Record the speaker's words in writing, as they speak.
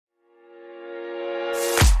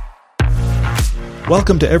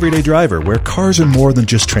Welcome to Everyday Driver, where cars are more than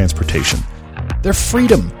just transportation. They're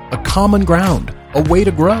freedom, a common ground, a way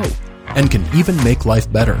to grow, and can even make life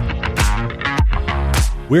better.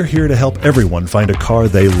 We're here to help everyone find a car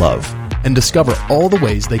they love And discover all the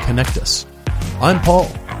ways they connect us. I'm Paul.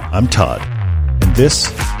 I'm Todd, and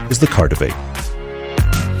this is The Car Debate.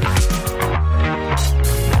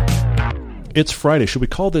 It's Friday. Should we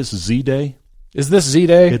call this Z-Day? Is this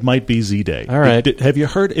Z-Day? It might be Z-Day. All right. Have you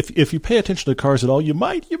heard, if you pay attention to cars at all, you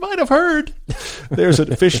might have heard there's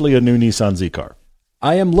officially a new Nissan Z-Car.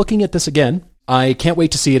 I am looking at this again. I can't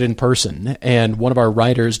wait to see it in person. And one of our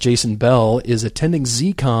writers, Jason Bell, is attending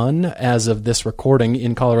ZCon as of this recording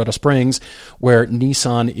in Colorado Springs, where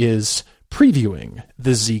Nissan is previewing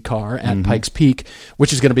the Z-Car at Pikes Peak,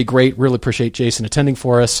 which is going to be great. Really appreciate Jason attending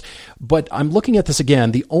for us. But I'm looking at this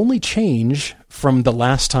again. The only change from the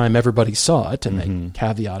last time everybody saw it, and they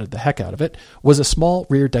caveated the heck out of it, was a small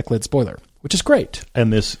rear deck lid spoiler, which is great.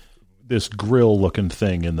 And this grill-looking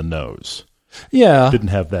thing in the nose. Yeah. Didn't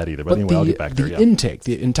have that either, but anyway, I'll get back there. The intake,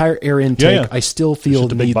 the entire air intake, I still feel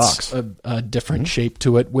needs a different shape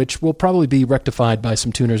to it, which will probably be rectified by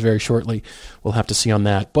some tuners very shortly. We'll have to see on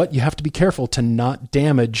that. But you have to be careful to not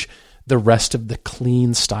damage the rest of the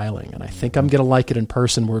clean styling. And I think I'm going to like it in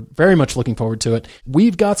person. We're very much looking forward to it.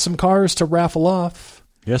 We've got some cars to raffle off.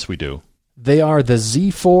 Yes, we do. They are the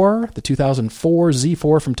Z4, the 2004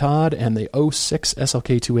 Z4 from Todd, and the 06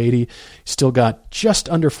 SLK 280. Still got just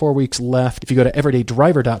under 4 weeks left. If you go to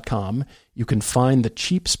everydaydriver.com, you can find the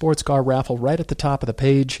cheap sports car raffle right at the top of the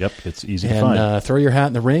page. Yep, it's easy to find. And throw your hat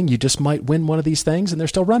in the ring. You just might win one of these things, and they're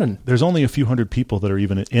still running. There's only a few hundred people that are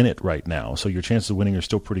even in it right now, so your chances of winning are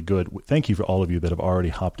still pretty good. Thank you for all of you that have already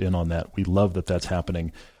hopped in on that. We love that that's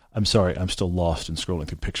happening. I'm sorry, I'm still lost in scrolling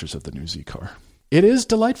through pictures of the new Z-Car. It is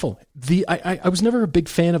delightful. I was never a big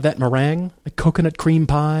fan of that meringue, like coconut cream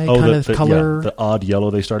pie kind of color. Yeah, the odd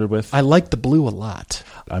yellow they started with. I like the blue a lot.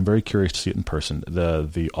 I'm very curious to see it in person.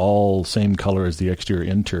 The all same color as the exterior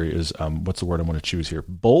interior is, what's the word I want to choose here?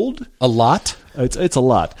 Bold? A lot? It's a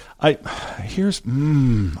lot. I'm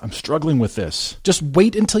struggling with this. Just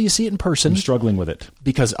wait until you see it in person. I'm struggling with it.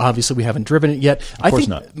 Because obviously we haven't driven it yet. Of course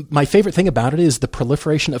not. My favorite thing about it is the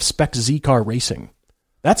proliferation of spec Z-Car racing.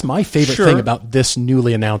 That's my favorite thing about this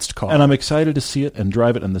newly announced car. And I'm excited to see it and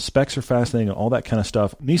drive it, and the specs are fascinating and all that kind of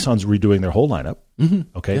stuff. Nissan's redoing their whole lineup,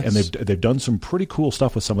 okay? Yes. And they've done some pretty cool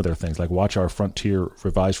stuff with some of their things, like watch our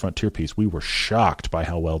revised Frontier piece. We were shocked by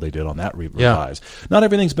how well they did on that revise. Not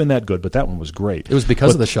everything's been that good, but that one was great. It was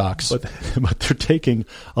because of the shocks. But they're taking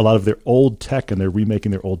a lot of their old tech and they're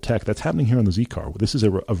remaking their old tech. That's happening here on the Z-Car. This is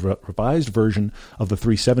a revised version of the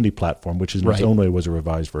 370 platform, which in its own way was a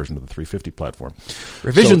revised version of the 350 platform.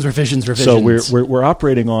 Revisions. So we're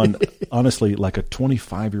operating on, honestly, like a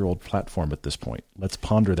 25-year-old platform at this point. Let's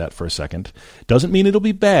ponder that for a second. Doesn't mean it'll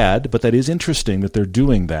be bad, but that is interesting that they're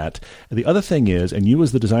doing that. And the other thing is, and you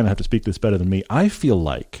as the designer have to speak this better than me, I feel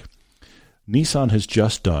like Nissan has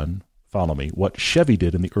just done, follow me, what Chevy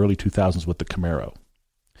did in the early 2000s with the Camaro.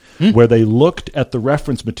 Where they looked at the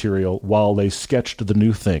reference material while they sketched the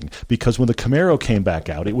new thing. Because when the Camaro came back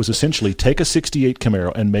out, it was essentially take a 68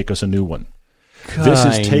 Camaro and make us a new one. This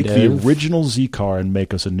is take the original Z-Car and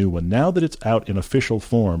make us a new one. Now that it's out in official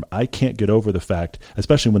form, I can't get over the fact,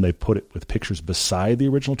 especially when they put it with pictures beside the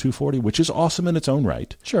original 240, which is awesome in its own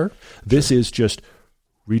right. Sure. This is just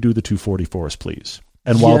redo the 240 for us, please.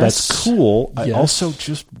 And while that's cool, I also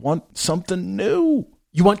just want something new.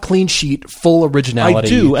 You want clean sheet, full originality. I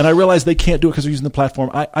do, and I realize they can't do it because they're using the platform.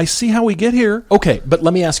 I see how we get here. Okay, but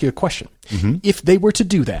let me ask you a question. If they were to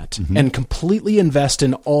do that and completely invest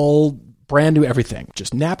in all brand new everything,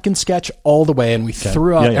 just napkin sketch all the way, and we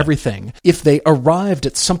threw out everything. If they arrived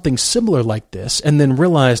at something similar like this and then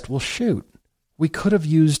realized, well, shoot, we could have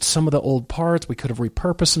used some of the old parts, we could have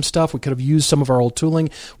repurposed some stuff, we could have used some of our old tooling,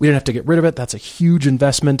 we didn't have to get rid of it. That's a huge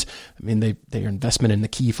investment. I mean, their investment in the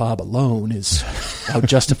key fob alone is out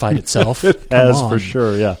justified itself. It has, for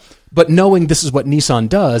sure, yeah. But knowing this is what Nissan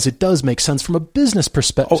does, it does make sense from a business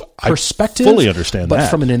perspective. I fully understand but that. But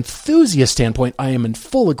from an enthusiast standpoint, I am in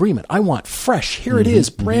full agreement. I want fresh. Here it is,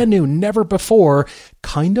 brand new, never before,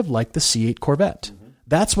 kind of like the C8 Corvette.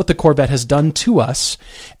 That's what the Corvette has done to us,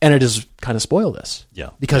 and it has kind of spoiled us.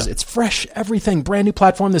 Yeah. Because it's fresh, everything, brand new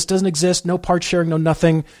platform. This doesn't exist, no part sharing, no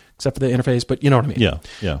nothing, except for the interface, but you know what I mean. Yeah,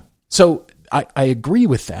 yeah. So I agree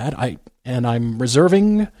with that. I'm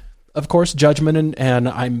reserving, of course, judgment, and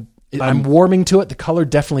I'm warming to it. The color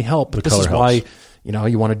definitely helped. But this is why,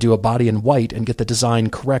 you want to do a body in white and get the design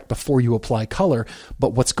correct before you apply color. But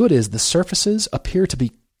what's good is the surfaces appear to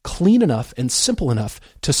be clean enough and simple enough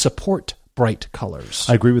to support bright colors.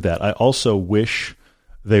 I agree with that. I also wish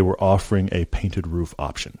they were offering a painted roof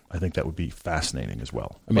option. I think that would be fascinating as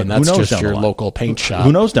well. I mean, that's just your local paint shop.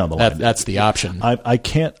 Who knows down the line? That's the option. I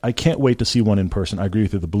can't wait to see one in person. I agree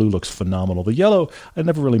with you. The blue looks phenomenal. The yellow, I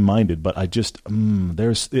never really minded, but I just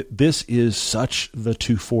this is such the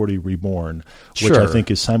 240 reborn, which I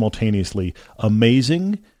think is simultaneously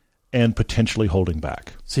amazing and potentially holding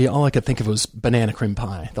back. See, all I could think of was banana cream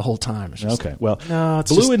pie the whole time. Okay, well,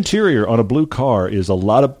 blue interior on a blue car is a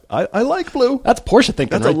lot of... I like blue. That's Porsche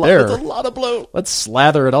thinking there. That's a lot of blue. Let's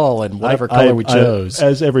slather it all in whatever color we chose.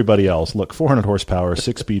 As everybody else. Look, 400 horsepower,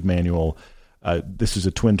 6-speed manual. This is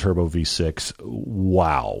a twin-turbo V6.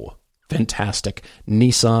 Wow. Fantastic.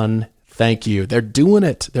 Nissan... Thank you. They're doing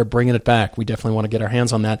it. They're bringing it back. We definitely want to get our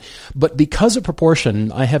hands on that. But because of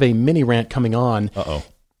proportion, I have a mini rant coming on. Uh-oh.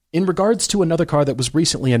 In regards to another car that was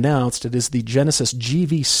recently announced, it is the Genesis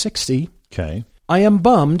GV60. Okay. I am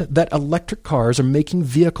bummed that electric cars are making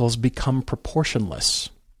vehicles become proportionless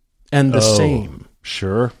and the same.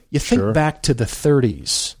 Sure. You think back to the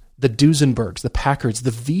 30s, the Duesenbergs, the Packards,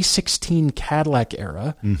 the V16 Cadillac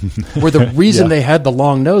era, where the reason they had the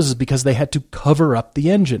long nose is because they had to cover up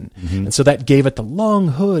the engine. And so that gave it the long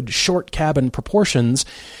hood, short cabin proportions.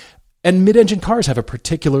 And mid-engine cars have a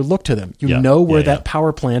particular look to them. You know where that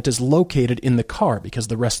power plant is located in the car because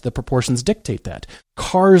the rest of the proportions dictate that.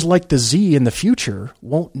 Cars like the Z in the future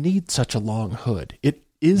won't need such a long hood. It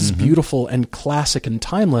is beautiful and classic and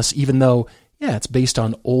timeless, even though, it's based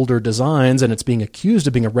on older designs and it's being accused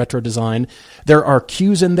of being a retro design. There are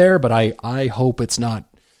cues in there, but I hope it's not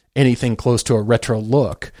anything close to a retro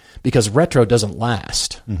look because retro doesn't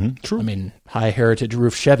last. True. I mean, high heritage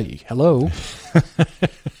roof Chevy. Hello.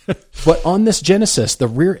 But on this Genesis, the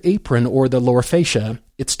rear apron or the lower fascia,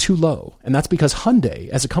 it's too low. And that's because Hyundai,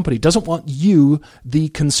 as a company, doesn't want you, the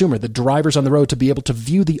consumer, the drivers on the road, to be able to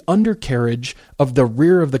view the undercarriage of the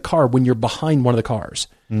rear of the car when you're behind one of the cars.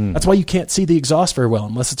 That's why you can't see the exhaust very well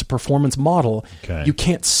unless it's a performance model. Okay. You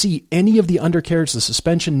can't see any of the undercarriage, the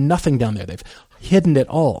suspension, nothing down there. They've hidden it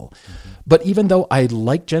all. But even though I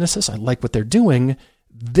like Genesis, I like what they're doing,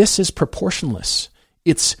 this is proportionless.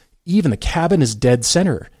 It's even the cabin is dead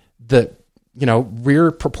center. The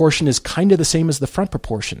rear proportion is kind of the same as the front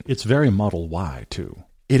proportion. It's very Model Y too.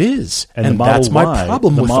 It is. And that's my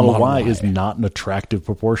problem with the Model Y is not an attractive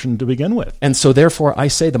proportion to begin with. And so therefore I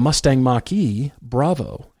say the Mustang Mach-E,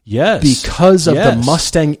 bravo. Yes. Because of the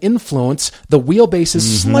Mustang influence, the wheelbase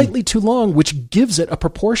is slightly too long, which gives it a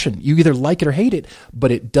proportion. You either like it or hate it,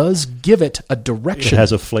 but it does give it a direction. It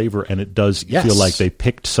has a flavor, and it does feel like they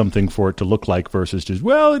picked something for it to look like versus just,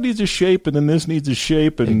 it needs a shape, and then this needs a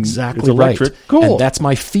shape, and exactly it's electric. Right. Cool. And that's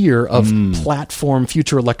my fear of platform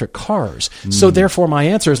future electric cars. So therefore, my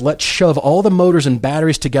answer is let's shove all the motors and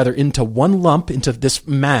batteries together into one lump, into this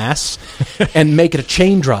mass, and make it a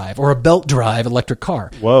chain drive or a belt drive electric car.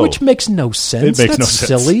 Whoa. Which makes no sense. It makes no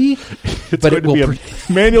sense. Silly. But it will be a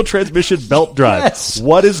manual transmission belt drive. Yes.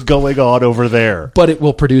 What is going on over there? But it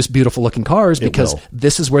will produce beautiful looking cars because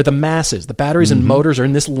this is where the mass is. The batteries and motors are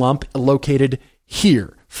in this lump located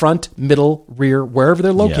here. Front, middle, rear, wherever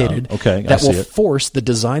they're located. Yeah. Okay, that will force the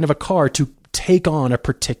design of a car to take on a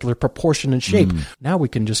particular proportion and shape. Now we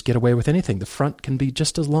can just get away with anything. The front can be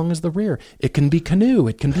just as long as the rear. It can be canoe.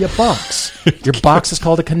 It can be a box. Your box is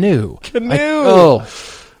called a canoe. Canoe.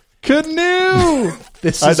 Canoe!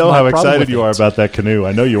 I know how excited you are about that canoe.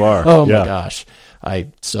 I know you are. Oh, my gosh. I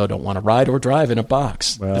so don't want to ride or drive in a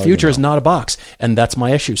box. Well, the future is not a box, and that's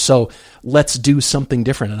my issue. So let's do something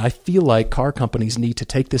different. And I feel like car companies need to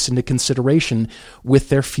take this into consideration with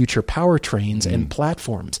their future powertrains and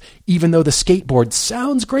platforms. Even though the skateboard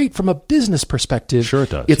sounds great from a business perspective, sure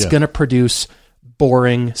it does. It's going to produce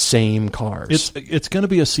boring, same cars. It's going to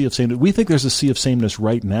be a sea of sameness. We think there's a sea of sameness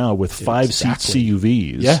right now with 5-seat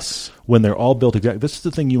CUVs. Yes. When they're all built exactly. This is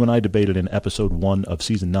the thing you and I debated in episode 1 of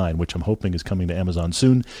season 9, which I'm hoping is coming to Amazon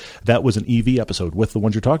soon. That was an EV episode with the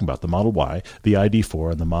ones you're talking about, the Model Y, the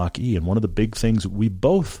ID4, and the Mach-E. And one of the big things we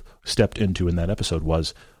both stepped into in that episode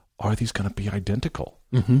was, are these going to be identical?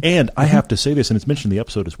 And I have to say this, and it's mentioned in the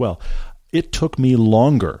episode as well, it took me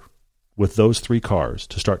longer with those 3 cars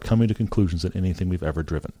to start coming to conclusions than anything we've ever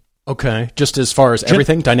driven. Okay, just as far as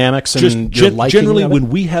everything, dynamics, and your liking generally, of it? when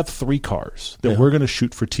we have 3 cars that we're going to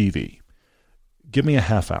shoot for TV, give me a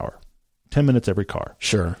half hour, 10 minutes every car.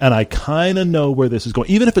 Sure. And I kind of know where this is going.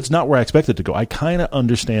 Even if it's not where I expect it to go, I kind of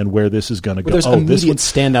understand where this is going to go. There's immediate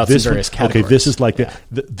standouts in various categories. Okay, this is like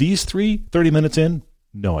these 30 minutes in,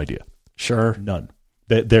 no idea. Sure. None.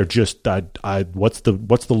 They're just, what's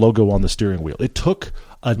the logo on the steering wheel? It took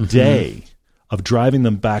a day of driving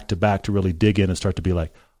them back to back to really dig in and start to be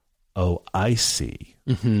like, Oh, I see.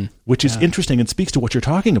 Mm-hmm. Which is interesting and speaks to what you're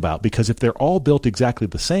talking about, because if they're all built exactly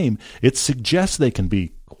the same, it suggests they can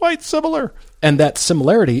be quite similar. And that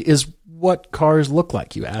similarity is what cars look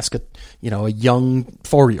like. You ask a young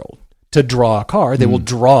 4-year-old to draw a car, they will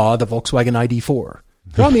draw the Volkswagen ID4.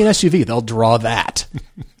 Draw me an SUV, they'll draw that.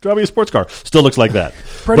 Draw me a sports car. Still looks like that.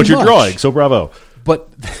 Pretty but you're much. drawing, so bravo.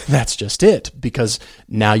 But that's just it, because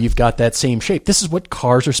now you've got that same shape. This is what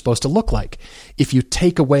cars are supposed to look like. If you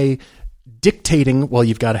take away dictating, well,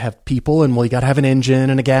 you've got to have people, and well, you got to have an engine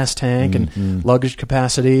and a gas tank and luggage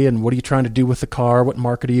capacity, and what are you trying to do with the car? What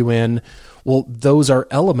market are you in? Well, those are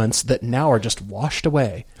elements that now are just washed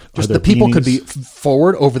away. Just the people could be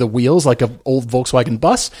forward over the wheels like an old Volkswagen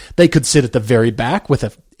bus. They could sit at the very back with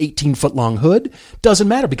a 18-foot long hood. Doesn't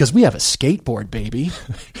matter, because we have a skateboard, baby.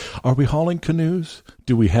 Are we hauling canoes?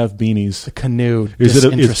 Do we have beanies? The canoe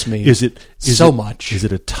interests me so much. Is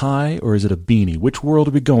it a tie or is it a beanie? Which world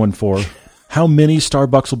are we going for? How many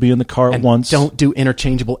Starbucks will be in the car at once? Don't do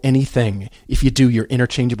interchangeable anything. If you do your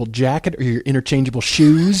interchangeable jacket or your interchangeable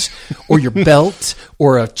shoes or your belt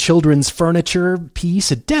or a children's furniture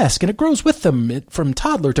piece, a desk, and it grows with them from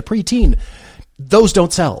toddler to preteen, those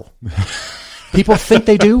don't sell. People think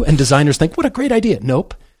they do, and designers think, what a great idea.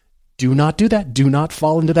 Nope. Do not do that. Do not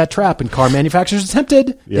fall into that trap. And car manufacturers are tempted.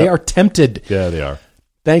 Yep. They are tempted. Yeah, they are.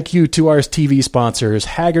 Thank you to our TV sponsors,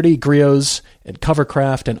 Haggerty, Griots, and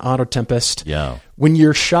Covercraft, and Auto Tempest. Yeah. When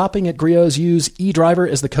you're shopping at Griots, use eDriver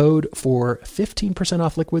as the code for 15%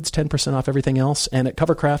 off liquids, 10% off everything else. And at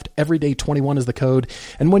Covercraft, Everyday21 is the code.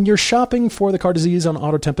 And when you're shopping for the car disease on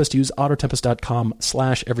Auto Tempest, use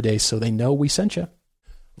autotempest.com/everyday so they know we sent you.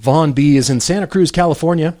 Vaughn B. is in Santa Cruz,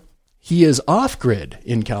 California. He is off-grid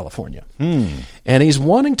in California, and he's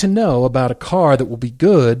wanting to know about a car that will be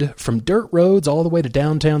good from dirt roads all the way to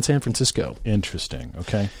downtown San Francisco. Interesting.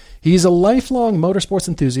 Okay. He's a lifelong motorsports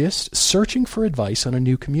enthusiast searching for advice on a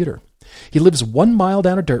new commuter. He lives 1 mile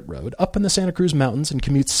down a dirt road up in the Santa Cruz Mountains and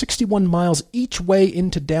commutes 61 miles each way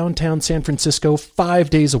into downtown San Francisco 5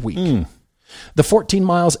 days a week. The 14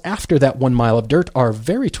 miles after that 1 mile of dirt are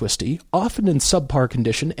very twisty, often in subpar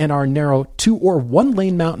condition, and are narrow 2 or 1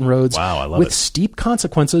 lane mountain roads with steep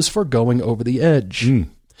consequences for going over the edge.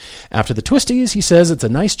 After the twisties, he says it's a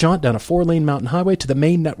nice jaunt down a 4-lane mountain highway to the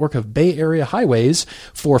main network of Bay Area highways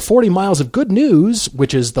for 40 miles of good news,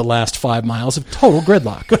 which is the last 5 miles of total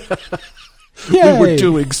gridlock. We were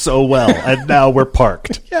doing so well, and now we're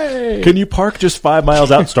parked. Yay! Can you park just 5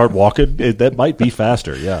 miles out and start walking? That might be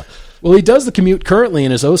faster, yeah. Well, he does the commute currently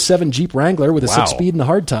in his 07 Jeep Wrangler with a 6-speed and a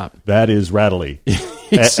hardtop. That is rattly.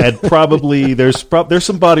 and probably there's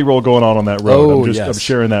some body roll going on that road. I'm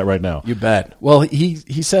sharing that right now. You bet. Well, he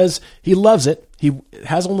says he loves it. He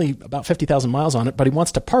has only about 50,000 miles on it, but he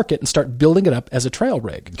wants to park it and start building it up as a trail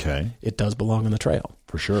rig. Okay. It does belong on the trail.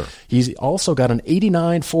 For sure. He's also got an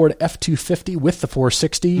 89 Ford F-250 with the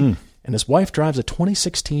 460, and his wife drives a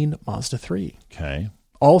 2016 Mazda 3. Okay.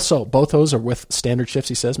 Also, both those are with standard shifts,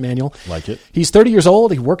 he says, manual. Like it. He's 30 years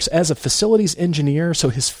old. He works as a facilities engineer, so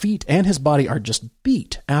his feet and his body are just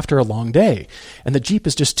beat after a long day. And the Jeep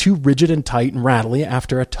is just too rigid and tight and rattly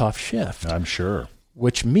after a tough shift. I'm sure.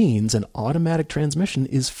 Which means an automatic transmission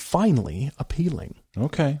is finally appealing.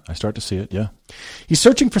 Okay. I start to see it, yeah. He's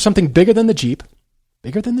searching for something bigger than the Jeep.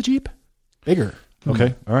 Bigger than the Jeep? Bigger.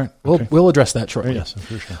 Okay. All right. Okay. We'll address that shortly. Yes,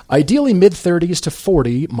 for sure. Ideally mid-30s to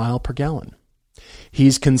 40 mile per gallon.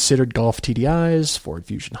 He's considered Golf TDIs, Ford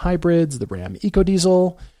Fusion hybrids, the Ram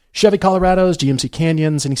EcoDiesel, Chevy Colorados, GMC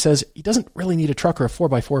Canyons, and he says he doesn't really need a truck or a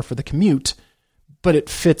 4x4 for the commute, but it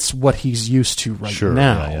fits what he's used to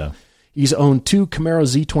now. Yeah. He's owned 2 Camaro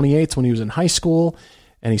Z28s when he was in high school,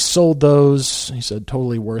 and he sold those. He said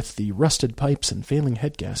totally worth the rusted pipes and failing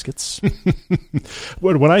head gaskets.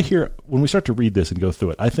 When we start to read this and go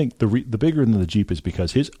through it, I think the bigger than the Jeep is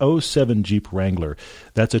because his 07 Jeep Wrangler,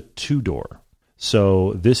 that's a 2-door.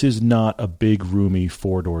 So this is not a big, roomy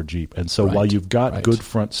 4-door Jeep. And so while you've got good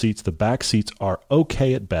front seats, the back seats are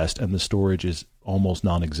okay at best, and the storage is almost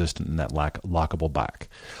non-existent in that lockable back.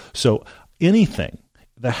 So anything,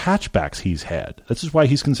 the hatchbacks he's had, this is why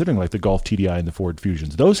he's considering like the Golf TDI and the Ford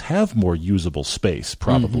Fusions. Those have more usable space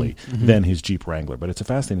probably than his Jeep Wrangler, but it's a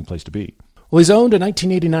fascinating place to be. Well, he's owned a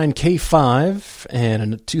 1989 K5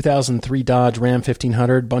 and a 2003 Dodge Ram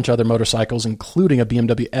 1500, a bunch of other motorcycles, including a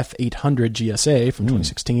BMW F800 GSA from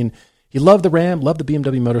 2016. He loved the Ram, loved the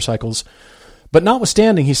BMW motorcycles. But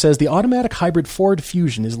notwithstanding, he says the automatic hybrid Ford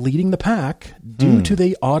Fusion is leading the pack due to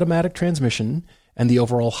the automatic transmission and the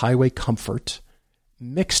overall highway comfort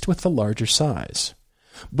mixed with the larger size.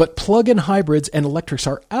 But plug-in hybrids and electrics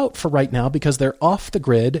are out for right now because they're off the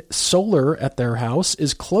grid. Solar at their house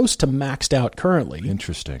is close to maxed out currently.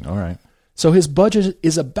 Interesting. All right. So his budget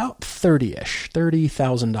is about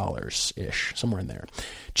 $30,000-ish, somewhere in there.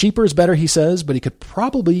 Cheaper is better, he says, but he could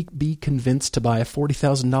probably be convinced to buy a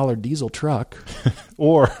 $40,000 diesel truck.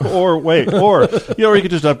 or he could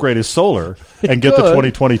just upgrade his solar and get the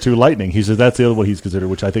 2022 Lightning. He says that's the other one he's considered,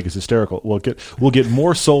 which I think is hysterical. We'll get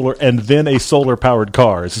more solar and then a solar-powered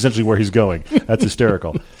car. It's essentially where he's going. That's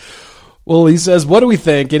hysterical. Well, he says, what do we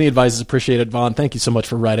think? Any advice is appreciated. Vaughn, thank you so much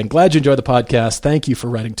for writing. Glad you enjoyed the podcast. Thank you for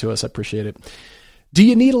writing to us. I appreciate it. Do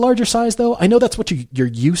you need a larger size, though? I know that's what you're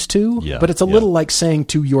used to, but it's a little like saying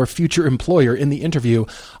to your future employer in the interview,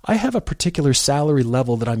 I have a particular salary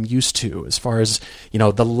level that I'm used to as far as,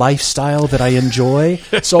 the lifestyle that I enjoy.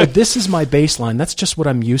 So this is my baseline. That's just what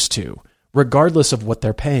I'm used to, regardless of what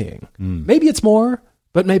they're paying. Maybe it's more,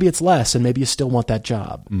 but maybe it's less, and maybe you still want that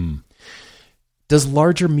job. Does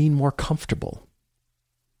larger mean more comfortable?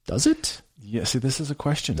 Does it? Yeah, see, this is a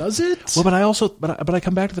question. Does it? Well, but I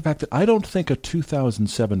come back to the fact that I don't think a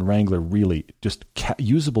 2007 Wrangler really just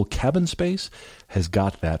usable cabin space has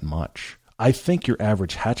got that much. I think your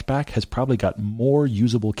average hatchback has probably got more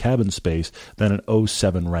usable cabin space than an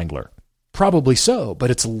 07 Wrangler. Probably so,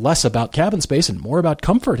 but it's less about cabin space and more about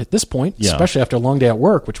comfort at this point, especially after a long day at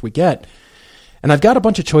work, which we get. And I've got a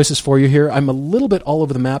bunch of choices for you here. I'm a little bit all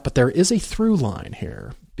over the map, but there is a through line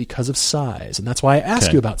here because of size. And that's why I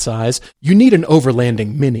ask you about size. You need an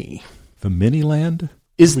overlanding Mini. The Miniland?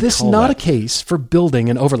 Is this not a case for building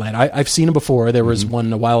an overland? I've seen them before. There was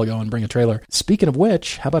one a while ago on Bring a Trailer. Speaking of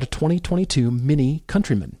which, how about a 2022 Mini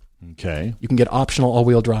Countryman? Okay. You can get optional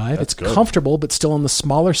all-wheel drive. It's comfortable, but still on the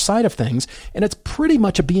smaller side of things, and it's pretty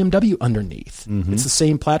much a BMW underneath. It's the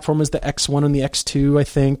same platform as the X1 and the X2, I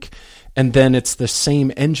think. And then it's the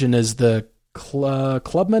same engine as the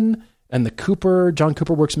Clubman and the Cooper, John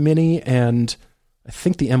Cooper Works Mini, and I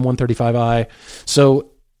think the M135i.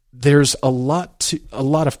 So there's a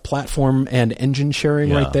lot of platform and engine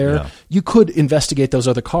sharing right there. Yeah. You could investigate those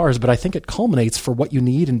other cars, but I think it culminates for what you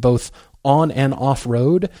need in both on and off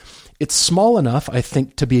road. It's small enough, I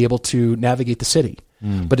think, to be able to navigate the city,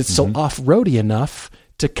 but it's still off-roady enough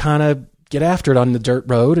to kind of get after it on the dirt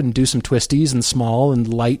road and do some twisties and small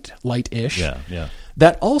and light-ish. Yeah.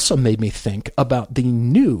 That also made me think about the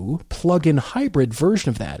new plug-in hybrid version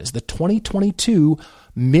of that. Is the 2022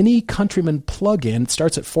 Mini Countryman plug-in. It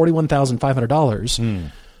starts at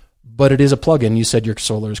 $41,500, but it is a plug-in. You said your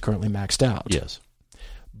solar is currently maxed out. Yes.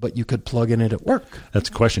 But you could plug in it at work. That's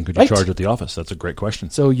a question. Could you charge at the office? That's a great question.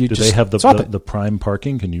 So do they have the prime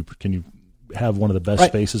parking? Can you have one of the best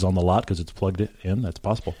spaces on the lot because it's plugged in? That's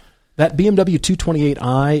possible. That BMW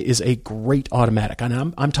 228i is a great automatic,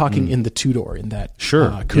 and I'm talking in the two-door, in that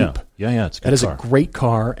coupe. Yeah, it's a good That is a great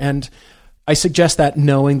car, and I suggest that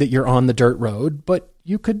knowing that you're on the dirt road, but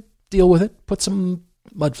you could deal with it. Put some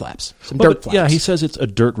mud flaps, dirt flaps. Yeah, he says it's a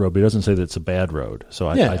dirt road, but he doesn't say that it's a bad road, so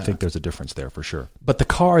I think there's a difference there for sure. But the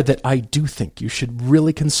car that I do think you should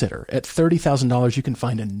really consider, at $30,000, you can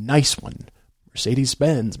find a nice one,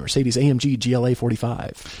 Mercedes-Benz, Mercedes-AMG GLA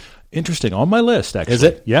 45. Interesting. On my list, actually. Is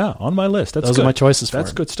it? Yeah, on my list. Those are my choices for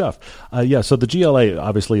That's good stuff. So the GLA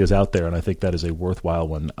obviously is out there, and I think that is a worthwhile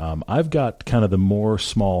one. I've got kind of the more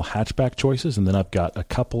small hatchback choices, and then I've got a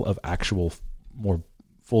couple of actual more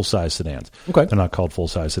full-size sedans. Okay. They're not called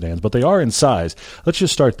full-size sedans, but they are in size. Let's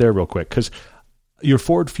just start there real quick, because your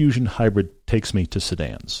Ford Fusion Hybrid takes me to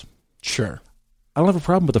sedans. Sure. I don't have a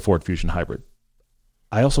problem with the Ford Fusion Hybrid.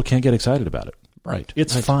 I also can't get excited about it. Right.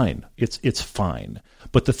 It's fine. It's fine.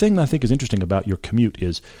 But the thing that I think is interesting about your commute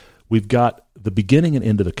is we've got the beginning and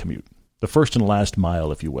end of the commute, the first and last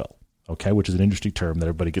mile, if you will, okay, which is an industry term that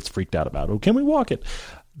everybody gets freaked out about. Oh, can we walk it?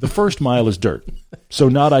 The first mile is dirt, so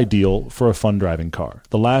not ideal for a fun driving car.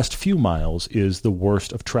 The last few miles is the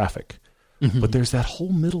worst of traffic. But there's that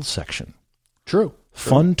whole middle section. True.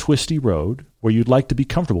 Fun, twisty road where you'd like to be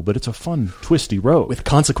comfortable, but it's a fun, twisty road. With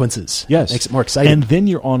consequences. Yes. Makes it more exciting. And then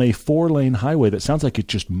you're on a 4-lane highway that sounds like it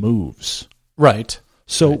just moves. Right.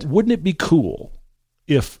 So wouldn't it be cool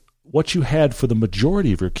if what you had for the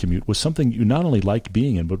majority of your commute was something you not only liked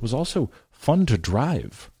being in, but was also fun to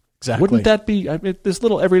drive? Exactly. Wouldn't that be, this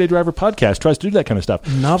little Everyday Driver podcast tries to do that kind of stuff.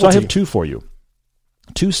 Novelty. So I have two for you.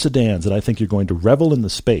 Two sedans that I think you're going to revel in the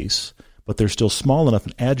space, but they're still small enough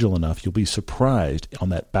and agile enough, you'll be surprised on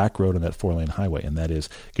that back road on that 4-lane highway. And that is,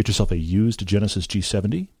 get yourself a used Genesis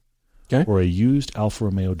G70 or a used Alfa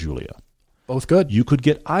Romeo Giulia. Both good. You could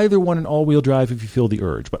get either one in all-wheel drive if you feel the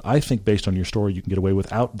urge, but I think based on your story, you can get away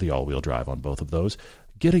without the all-wheel drive on both of those.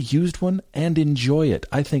 Get a used one and enjoy it.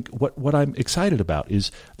 I think what I'm excited about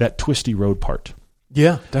is that twisty road part.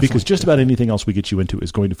 Yeah, definitely. Because just about anything else we get you into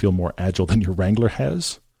is going to feel more agile than your Wrangler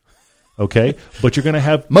has. Okay? But you're going to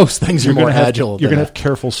have... Most things are more agile. You're going to have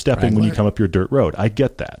careful stepping when you come up your dirt road. I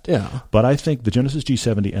get that. Yeah. But I think the Genesis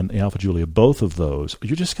G70 and the Alpha Giulia, both of those,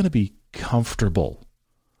 you're just going to be comfortable.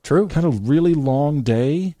 True. Kind of really long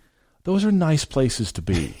day. Those are nice places to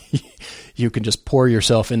be. You can just pour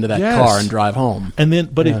yourself into that car and drive home. And then,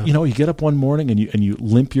 but you get up one morning and you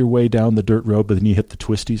limp your way down the dirt road, but then you hit the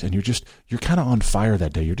twisties and you're kind of on fire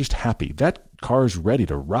that day. You're just happy. That car's ready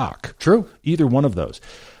to rock. True. Either one of those.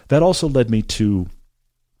 That also led me to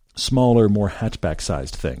smaller, more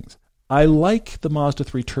hatchback-sized things. I like the Mazda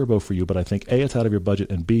 3 Turbo for you, but I think A, it's out of your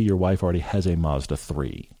budget, and B, your wife already has a Mazda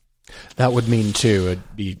 3. That would mean too.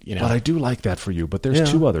 It'd be, But I do like that for you. But there's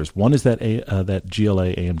two others. One is that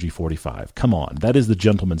GLA AMG 45. Come on, that is the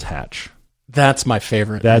gentleman's hatch. That's my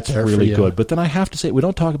favorite. That's really good. But then I have to say, we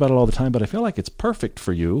don't talk about it all the time, but I feel like it's perfect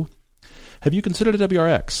for you. Have you considered a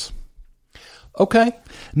WRX? Okay.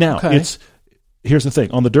 Now here's the thing: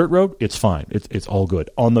 on the dirt road, it's fine. It's all good.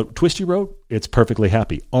 On the twisty road, it's perfectly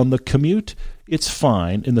happy. On the commute, it's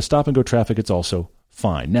fine. In the stop and go traffic, it's also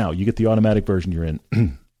fine. Now you get the automatic version. You're in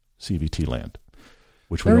CVT land,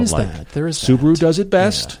 which we don't like. There is Subaru does it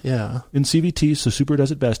best. Yeah. In CVT, so Subaru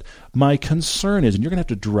does it best. My concern is, and you're going to have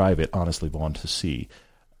to drive it, honestly, Vaughn, to see,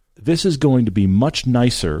 this is going to be much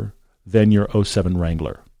nicer than your 07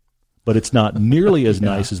 Wrangler. But it's not nearly as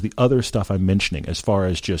nice as the other stuff I'm mentioning as far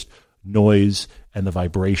as just noise and the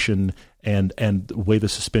vibration and the way the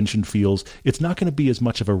suspension feels. It's not going to be as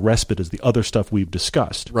much of a respite as the other stuff we've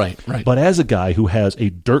discussed. Right. But as a guy who has a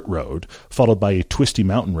dirt road followed by a twisty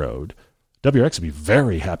mountain road, WRX would be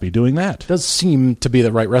very happy doing that. It does seem to be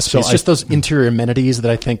the right recipe. It's just those interior amenities that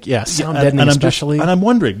I think, sound deadening especially. And I'm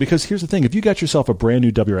wondering, because here's the thing. If you got yourself a brand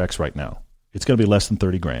new WRX right now, it's going to be less than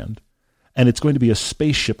 $30,000. And it's going to be a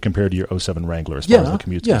spaceship compared to your 07 Wrangler as far as the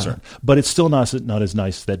commute's concerned. But it's still not as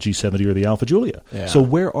nice as that G70 or the Alpha Giulia. Yeah. So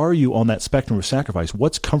where are you on that spectrum of sacrifice?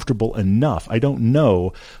 What's comfortable enough? I don't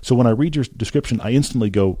know. So when I read your description, I instantly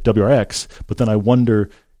go WRX, but then I wonder,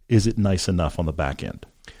 is it nice enough on the back end?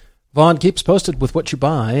 Vaughn, keep us posted with what you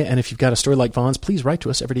buy. And if you've got a story like Vaughn's, please write to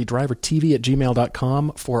us,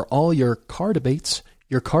 everydaydrivertv@gmail.com, for all your car debates,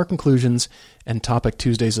 your car conclusions, and Topic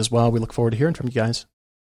Tuesdays as well. We look forward to hearing from you guys.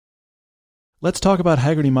 Let's talk about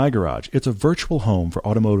Haggerty My Garage. It's a virtual home for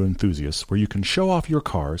automotive enthusiasts where you can show off your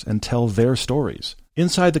cars and tell their stories.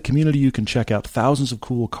 Inside the community, you can check out thousands of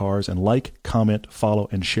cool cars and like, comment, follow,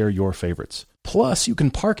 and share your favorites. Plus, you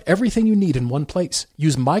can park everything you need in one place.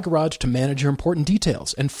 Use My Garage to manage your important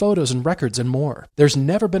details and photos and records and more. There's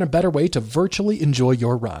never been a better way to virtually enjoy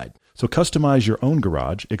your ride. So customize your own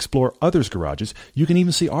garage, explore others' garages. You can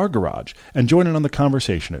even see our garage and join in on the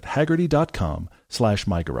conversation at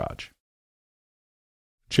haggerty.com/mygarage.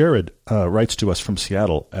 Jared writes to us from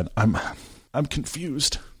Seattle, and I'm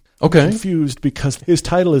confused. Okay. I'm confused because his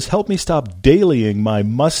title is "Help Me Stop Dailying My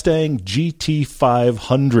Mustang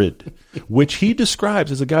GT500," which he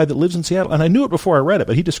describes as a guy that lives in Seattle. And I knew it before I read it,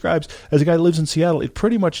 but he describes as a guy that lives in Seattle. It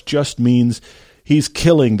pretty much just means he's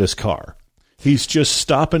killing this car. He's just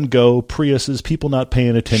stop and go, Priuses, people not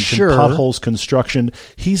paying attention, potholes, construction.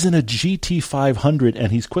 He's in a GT500,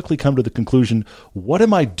 and he's quickly come to the conclusion, what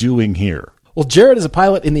am I doing here? Well, Jared is a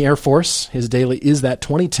pilot in the Air Force. His daily is that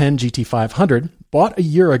 2010 GT500, bought a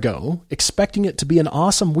year ago, expecting it to be an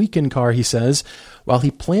awesome weekend car, he says, while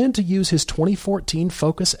he planned to use his 2014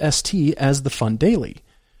 Focus ST as the fun daily.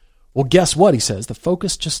 Well, guess what, he says, the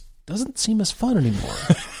Focus just doesn't seem as fun anymore.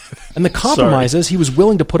 And the compromises he was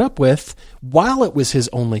willing to put up with while it was his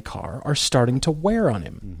only car are starting to wear on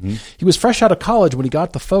him. Mm-hmm. He was fresh out of college when he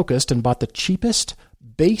got the Focus and bought the cheapest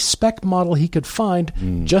base spec model he could find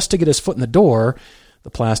just to get his foot in the door. The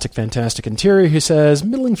plastic fantastic interior, he says,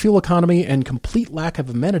 middling fuel economy, and complete lack of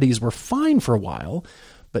amenities were fine for a while,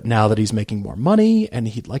 but now that he's making more money and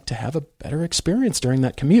he'd like to have a better experience during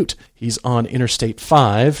that commute. He's on Interstate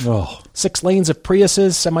 5, 6 lanes of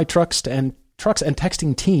Priuses, semi-trucks, and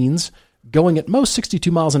texting teens, going at most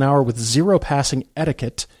 62 miles an hour with zero passing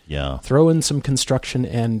etiquette. Yeah. Throw in some construction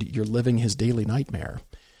and you're living his daily nightmare.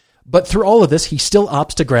 But through all of this, he still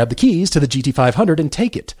opts to grab the keys to the GT500 and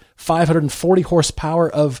take it. 540 horsepower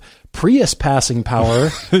of Prius passing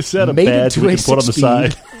power. Is that a badge we can put on the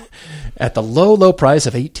side? At the low price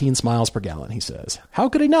of 18 miles per gallon, he says. How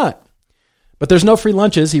could he not? But there's no free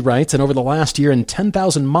lunches, he writes, and over the last year and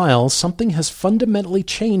 10,000 miles, something has fundamentally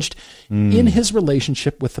changed in his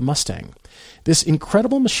relationship with the Mustang. This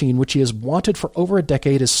incredible machine, which he has wanted for over a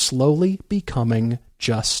decade, is slowly becoming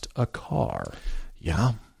just a car.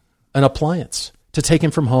 Yeah. An appliance to take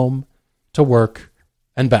him from home to work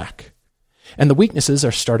and back. And the weaknesses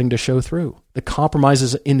are starting to show through. The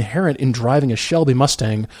compromises inherent in driving a Shelby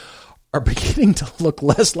Mustang are beginning to look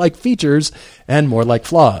less like features and more like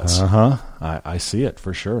flaws. I see it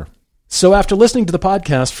for sure. So after listening to the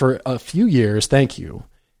podcast for a few years, thank you,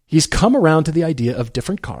 he's come around to the idea of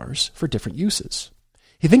different cars for different uses.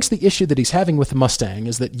 He thinks the issue that he's having with the Mustang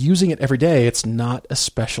is that using it every day, it's not a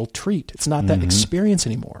special treat. It's not that experience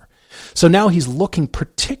anymore. So now he's looking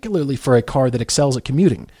particularly for a car that excels at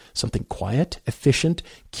commuting, something quiet, efficient,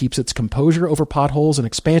 keeps its composure over potholes and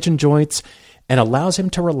expansion joints, and allows him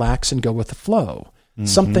to relax and go with the flow.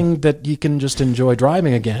 Something that you can just enjoy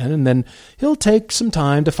driving again, and then he'll take some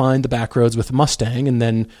time to find the back roads with the Mustang and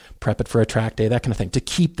then prep it for a track day, that kind of thing, to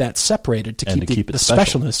keep that separated, to keep the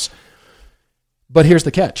specialness. But here's the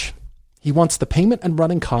catch. He wants the payment and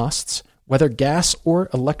running costs, whether gas or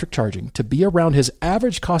electric charging, to be around his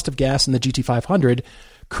average cost of gas in the GT500,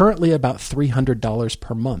 currently about $300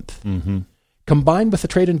 per month. Combined with the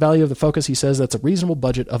trade-in value of the Focus, he says that's a reasonable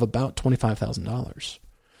budget of about $25,000.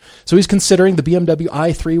 So he's considering the BMW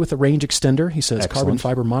i3 with a range extender. He says carbon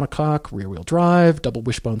fiber monocoque, rear-wheel drive, double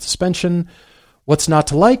wishbone suspension. What's not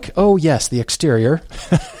to like? Oh, yes, the exterior.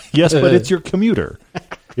 Yes, but it's your commuter.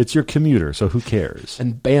 It's your commuter, so who cares?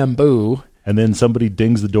 And bamboo. And then somebody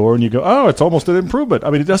dings the door and you go, oh, it's almost an improvement. I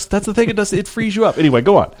mean, that's the thing. It frees you up. Anyway,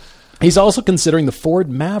 go on. He's also considering the Ford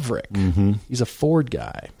Maverick. He's a Ford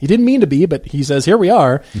guy. He didn't mean to be, but he says, here we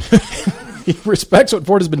are. He respects what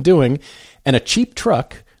Ford has been doing. And a cheap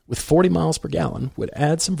truck with 40 miles per gallon would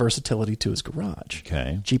add some versatility to his garage.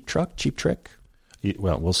 Okay. Cheap truck, cheap trick.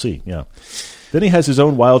 Well, we'll see. Yeah. Then he has his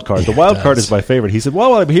own wild card. The wild card is my favorite. He said,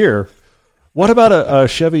 well, while I'm here, what about a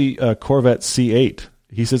Chevy Corvette C8?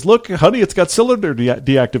 He says, look, honey, it's got cylinder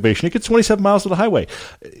deactivation. It gets 27 miles to the highway.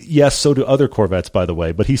 Yes, so do other Corvettes, by the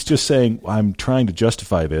way. But he's just saying, I'm trying to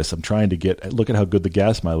justify this. I'm trying to look at how good the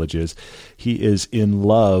gas mileage is. He is in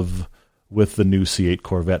love with the new C8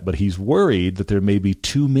 Corvette, but he's worried that there may be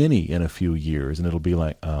too many in a few years, and it'll be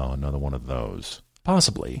like, oh, another one of those.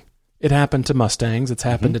 Possibly. It happened to Mustangs. It's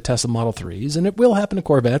happened to Tesla Model 3s, and it will happen to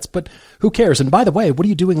Corvettes, but who cares? And by the way, what are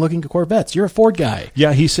you doing looking at Corvettes? You're a Ford guy.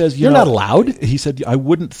 Yeah, he says... You're not allowed? He said, I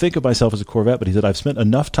wouldn't think of myself as a Corvette, but he said, I've spent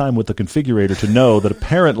enough time with the configurator to know that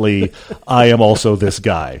apparently I am also this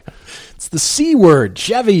guy. It's the C word,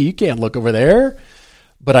 Chevy. You can't look over there.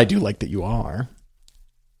 But I do like that you are.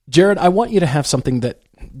 Jared, I want you to have something that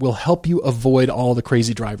will help you avoid all the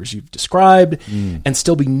crazy drivers you've described and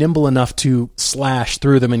still be nimble enough to slash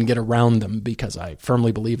through them and get around them, because I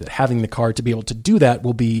firmly believe that having the car to be able to do that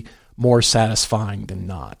will be more satisfying than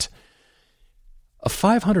not. A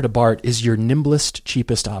 500 Abarth is your nimblest,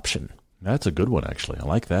 cheapest option. That's a good one, actually. I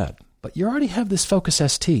like that. But you already have this Focus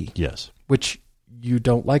ST. Yes. Which you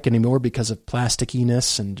don't like anymore because of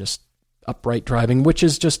plasticiness and just upright driving, which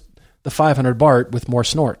is just the 500 Abarth with more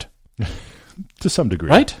snort. To some degree.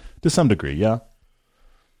 Right? To some degree, yeah.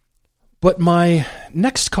 But my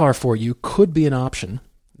next car for you could be an option.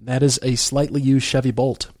 That is a slightly used Chevy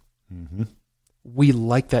Bolt. We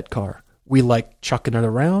like that car. We like chucking it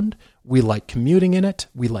around. We like commuting in it.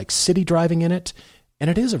 We like city driving in it. And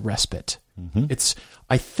it is a respite. It's,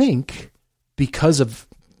 I think, because of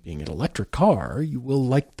being an electric car, you will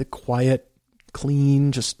like the quiet,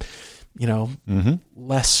 clean, just...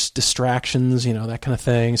 less distractions, that kind of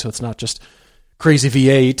thing. So it's not just crazy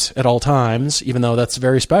V8 at all times, even though that's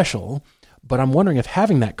very special. But I'm wondering if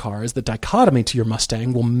having that car as the dichotomy to your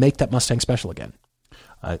Mustang will make that Mustang special again.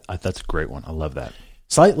 That's a great one. I love that.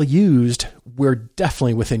 Slightly used, we're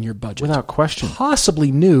definitely within your budget. Without question.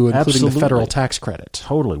 Possibly new, including the federal tax credit.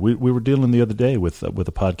 Totally. We were dealing the other day with a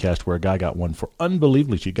podcast where a guy got one for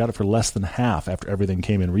unbelievably cheap. He got it for less than half after everything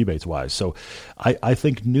came in rebates-wise. So I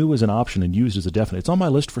think new is an option and used is a definite. It's on my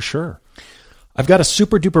list for sure. I've got a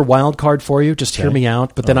super-duper wild card for you. Just hear me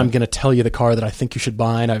out. But then I'm going to tell you the car that I think you should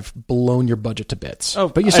buy, and I've blown your budget to bits. Oh,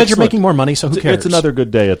 but you said you're making more money, so who cares? It's another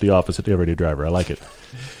good day at the office at the Everyday Driver. I like it.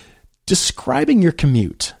 Describing your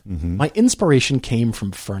commute, my inspiration came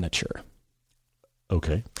from furniture.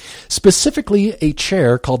 Okay. Specifically, a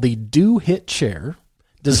chair called the Do Hit chair,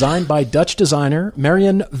 designed by Dutch designer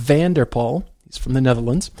Marian van der Poel. He's from the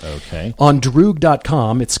Netherlands. Okay. On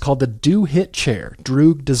Droog.com, it's called the Do Hit chair,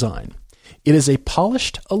 Droog design. It is a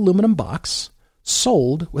polished aluminum box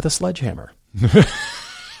sold with a sledgehammer.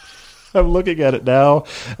 I'm looking at it now,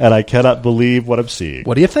 and I cannot believe what I'm seeing.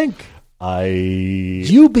 What do you think?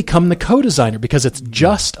 You become the co-designer because it's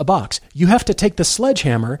just a box. You have to take the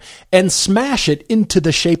sledgehammer and smash it into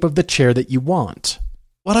the shape of the chair that you want.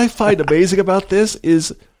 What I find amazing about this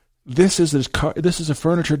is a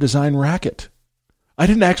furniture design racket. I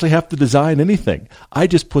didn't actually have to design anything. I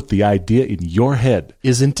just put the idea in your head.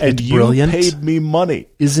 Isn't it and brilliant? You paid me money.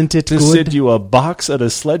 Isn't it to good? send you a box and a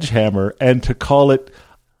sledgehammer and to call it,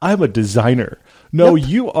 I'm a designer. No, Yep.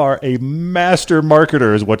 you are a master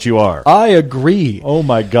marketer is what you are. I agree. Oh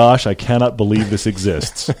my gosh, I cannot believe this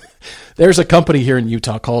exists. There's a company here in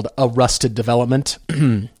Utah called Arrested Development.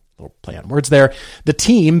 Little play on words there. The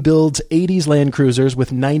team builds 80s Land Cruisers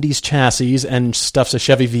with 90s chassis and stuffs a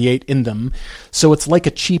Chevy V8 in them. So it's like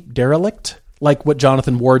a cheap derelict, like what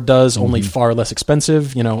Jonathan Ward does, only far less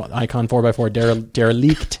expensive. You know, Icon 4x4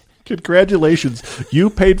 derelict. Congratulations.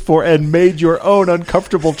 You paid for and made your own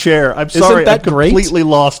uncomfortable chair. I'm sorry, that I'm completely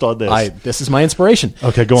lost on this. This is my inspiration.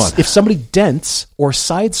 Okay, go on. If somebody dents or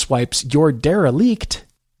sideswipes your derelict,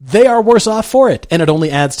 they are worse off for it, and it only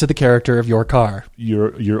adds to the character of your car.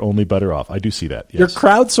 You're only better off. I do see that. Yes. You're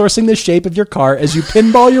crowdsourcing the shape of your car as you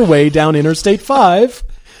pinball your way down Interstate 5,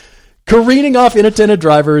 careening off inattentive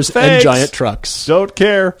drivers and giant trucks. Don't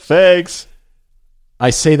care. Thanks. I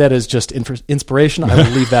say that as just inspiration. I will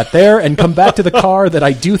leave that there and come back to the car that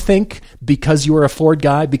I do think, because you are a Ford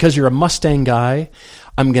guy, because you're a Mustang guy,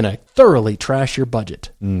 I'm going to thoroughly trash your budget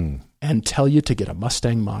and tell you to get a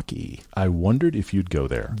Mustang Mach-E. I wondered if you'd go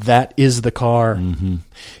there. That is the car. Mm-hmm.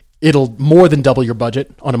 It'll more than double your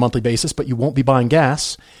budget on a monthly basis, but you won't be buying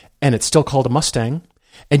gas, and it's still called a Mustang,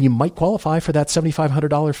 and you might qualify for that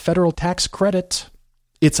 $7,500 federal tax credit.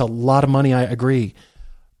 It's a lot of money, I agree.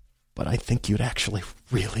 But I think you'd actually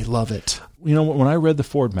really love it. You know, when I read the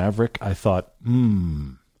Ford Maverick, I thought,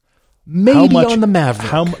 maybe much, on the Maverick.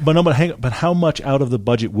 But how much out of the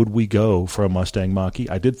budget would we go for a Mustang Mach-E?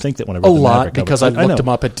 I did think that when I read a the lot, Maverick. because I've looked them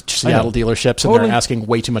up at Seattle dealerships, and they're asking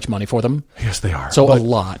way too much money for them. Yes, they are. So a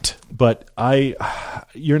lot. But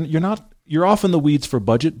you're off in the weeds for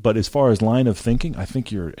budget, but as far as line of thinking, I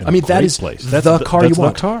think you're in a great place. That's the car you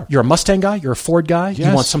want. Car. You're a Mustang guy. You're a Ford guy. Yes.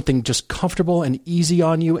 You want something just comfortable and easy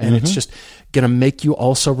on you, and it's just going to make you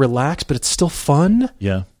also relax, but it's still fun.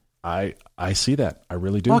 Yeah, I see that. I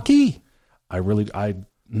really do. Mach-E.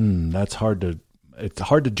 That's hard to. It's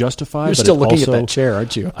hard to justify. You're still looking at that chair,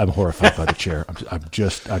 aren't you? I'm horrified by the chair.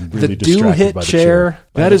 I'm really the distracted by the chair.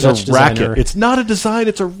 That is a racket. Designer. It's not a design.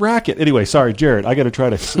 It's a racket. Anyway, sorry, Jared. I got to try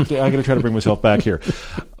to bring myself back here.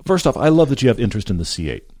 First off, I love that you have interest in the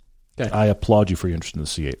C8. Okay. I applaud you for your interest in the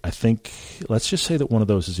C8. I think let's just say that one of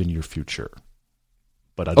those is in your future,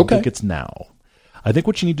 but I don't think it's now. I think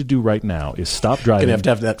what you need to do right now is stop driving. You're going to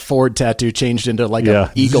have that Ford tattoo changed into like an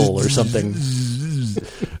eagle or something.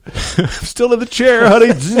 I'm still in the chair, honey.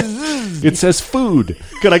 It says food.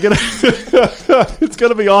 Can I get It's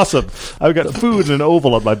going to be awesome. I've got food and an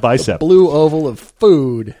oval on my bicep. The blue oval of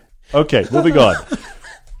food. Okay, moving on.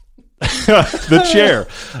 The chair.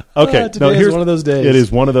 Okay. Today is one of those days. It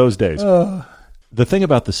is one of those days. The thing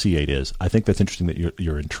about the C8 is, I think that's interesting that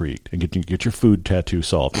you're intrigued and get your food tattoo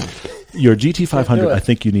solved. Your GT500, I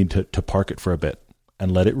think you need to park it for a bit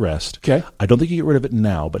and let it rest. Okay. I don't think you get rid of it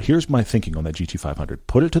now, but here's my thinking on that GT500.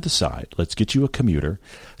 Put it to the side. Let's get you a commuter.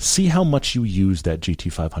 See how much you use that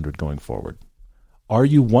GT500 going forward. Are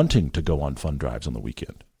you wanting to go on fun drives on the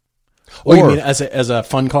weekend? Or you mean as a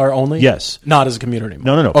fun car only? Yes. Not as a commuter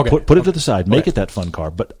anymore? No. Okay. Put it to the side. Make it that fun car.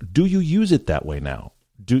 But do you use it that way now?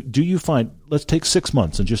 Do you find, let's take 6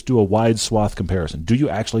 months and just do a wide swath comparison. Do you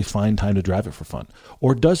actually find time to drive it for fun?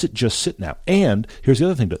 Or does it just sit now? And here's the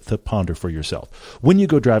other thing to ponder for yourself. When you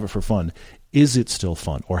go drive it for fun, is it still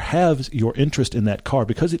fun? Or have your interest in that car?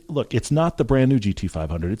 Because, it's not the brand new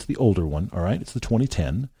GT500. It's the older one, all right? It's the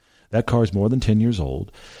 2010. That car is more than 10 years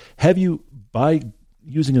old. Have you, by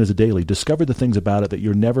using it as a daily, discovered the things about it that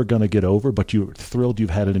you're never going to get over, but you're thrilled you've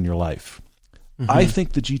had it in your life? Mm-hmm. I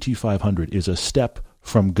think the GT500 is a step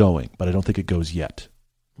from going, but I don't think it goes yet.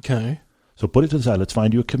 Okay. So put it to the side. Let's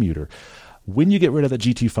find you a commuter. When you get rid of that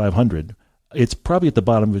GT500, it's probably at the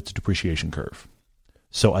bottom of its depreciation curve.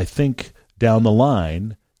 So I think down the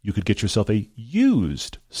line, you could get yourself a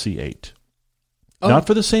used C8. Not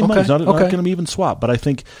for the same money. It's not going to be even swap, but I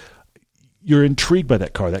think you're intrigued by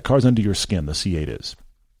that car. That car's under your skin, the C8 is.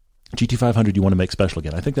 GT500 you want to make special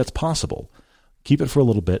again. I think that's possible. Keep it for a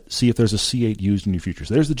little bit. See if there's a C8 used in your future.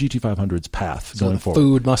 So there's the GT500's path going forward. The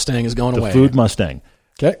food Mustang is going away. The food Mustang.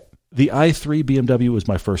 Okay. The i3 BMW was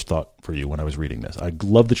my first thought for you when I was reading this. I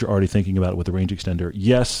love that you're already thinking about it with the range extender.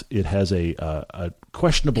 Yes, it has a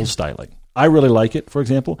questionable styling. I really like it, for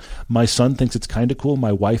example. My son thinks it's kind of cool.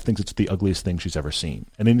 My wife thinks it's the ugliest thing she's ever seen.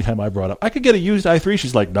 And anytime I brought up, I could get a used i3,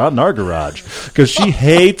 she's like, not in our garage, because she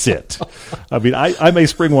hates it. I mean, I may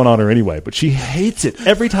spring one on her anyway, but she hates it.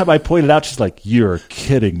 Every time I point it out, she's like, you're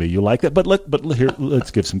kidding me. You like that? But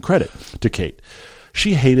let's give some credit to Kate.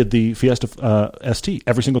 She hated the Fiesta ST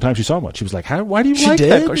every single time she saw one. She was like, why do you like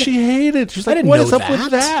did? that car? She hated it. She's like, what is up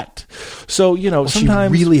with that? So,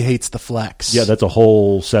 sometimes... She really hates the Flex. Yeah, that's a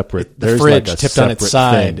whole separate... The fridge like tipped on its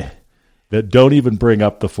side. Thing. That don't even bring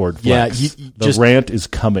up the Ford Flex. Yeah, the rant is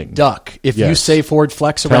coming. Duck. If you say Ford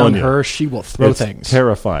Flex around her, she will throw things.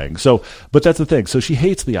 Terrifying. So, but that's the thing. So she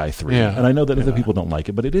hates the i3, and I know that other people don't like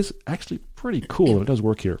it, but it is actually pretty cool, and it does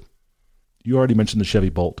work here. You already mentioned the Chevy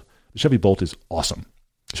Bolt. The Chevy Bolt is awesome.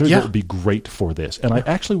 The Chevy Bolt would be great for this, and I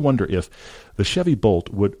actually wonder if the Chevy Bolt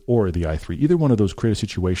would, or the i3, either one of those create a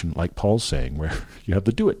situation like Paul's saying, where you have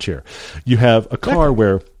the do-it chair. You have a car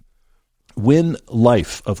where, when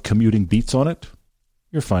life of commuting beats on it,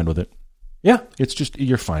 you're fine with it. Yeah. It's just,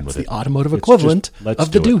 you're fine with it. The automotive equivalent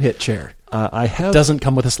of the do-hit chair. Doesn't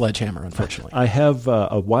come with a sledgehammer, unfortunately. I have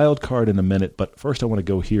a wild card in a minute, but first I want to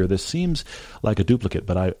go here. This seems like a duplicate,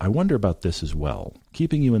 but I wonder about this as well.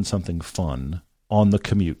 Keeping you in something fun on the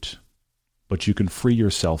commute, but you can free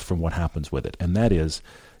yourself from what happens with it, and that is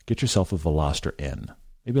get yourself a Veloster N,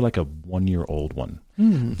 maybe like a 1-year-old one.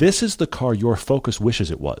 This is the car your Focus wishes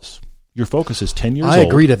it was. Your Focus is 10 years old. I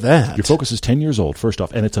agree to that. Your Focus is 10 years old, first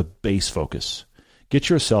off, and it's a base Focus. Get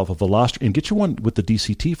yourself a Veloster, and get you one with the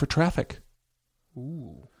DCT for traffic.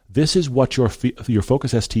 Ooh. This is what your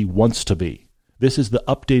Focus ST wants to be. This is the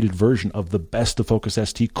updated version of the best the Focus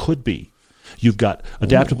ST could be. You've got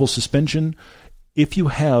adaptable suspension. If you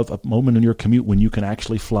have a moment in your commute when you can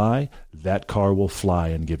actually fly, that car will fly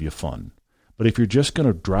and give you fun. But if you're just going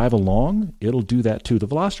to drive along, it'll do that too. The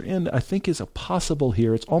Veloster N, I think, is a possible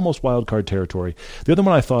here. It's almost wild card territory. The other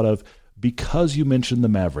one I thought of, because you mentioned the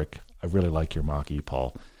Maverick, I really like your Mach-E,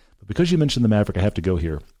 Paul. But because you mentioned the Maverick, I have to go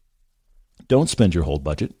here. Don't spend your whole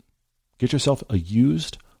budget. Get yourself a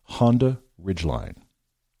used Honda Ridgeline.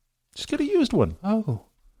 Just get a used one. Oh.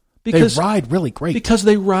 Because they ride really great. Because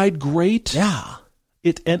they ride great. Yeah.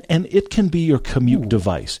 And it can be your commute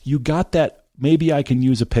device. You got that. Maybe I can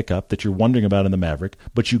use a pickup that you're wondering about in the Maverick,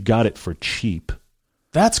 but you got it for cheap.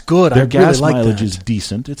 That's good. Their I gas really like mileage that. is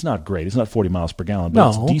decent. It's not great. It's not 40 miles per gallon, but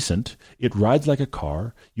it's decent. It rides like a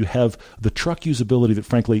car. You have the truck usability that,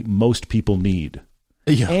 frankly, most people need.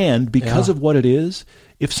 Yeah. And because of what it is,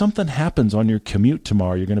 if something happens on your commute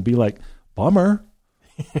tomorrow, you're going to be like, bummer,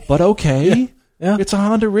 but okay. Yeah. It's a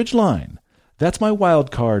Honda Ridgeline. That's my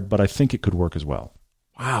wild card, but I think it could work as well.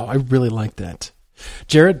 Wow, I really like that.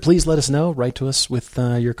 Jared, please let us know. Write to us with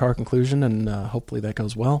your car conclusion, and hopefully that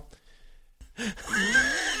goes well.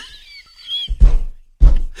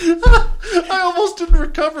 I almost didn't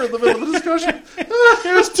recover in the middle of the discussion.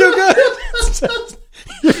 It was too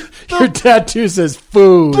good. Your tattoo says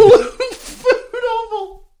food. Food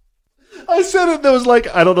oval. I said it and it was like,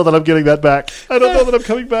 I don't know that I'm getting that back. I don't know that I'm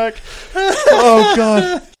coming back. Oh,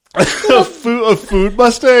 God. A food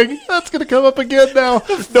Mustang. That's going to come up again now.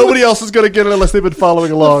 Nobody else is going to get it unless they've been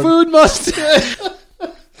following along. Food Mustang.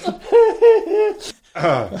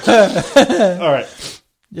 All right.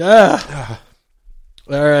 Yeah.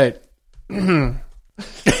 All right.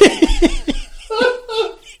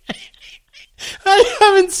 I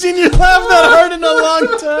haven't seen you laugh that hard in a long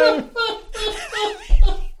time.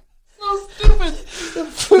 So stupid.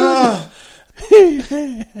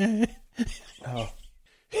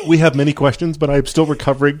 We have many questions, but I'm still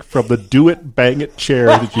recovering from the do-it, bang-it chair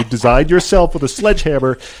that you designed yourself with a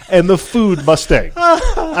sledgehammer and the food Mustang.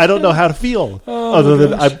 I don't know how to feel other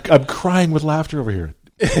than I'm crying with laughter over here.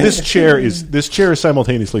 This chair is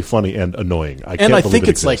simultaneously funny and annoying. I think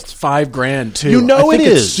it's like $5,000 too. You know, I think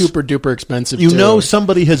it it's is super duper expensive. You know,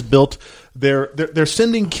 somebody has built they're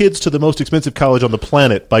sending kids to the most expensive college on the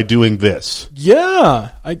planet by doing this.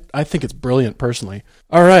 Yeah, I think it's brilliant personally.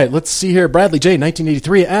 All right, let's see here. Bradley J,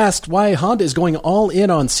 1983, asked why Honda is going all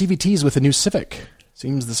in on CVTs with the new Civic.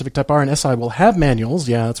 Seems the Civic Type R and SI will have manuals.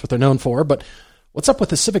 Yeah, that's what they're known for. But what's up with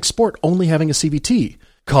the Civic Sport only having a CVT?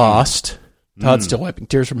 Cost. Todd's still wiping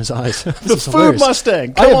tears from his eyes. The food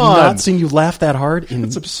Mustang. Come I have on. not seen you laugh that hard in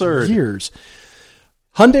It's absurd. years.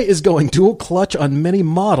 Hyundai is going dual clutch on many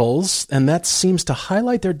models, and that seems to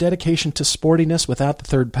highlight their dedication to sportiness without the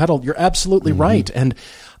third pedal. You're absolutely right, and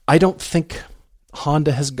I don't think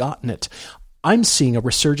Honda has gotten it. I'm seeing a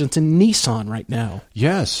resurgence in Nissan right now.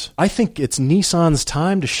 Yes. I think it's Nissan's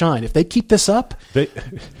time to shine. If they keep this up,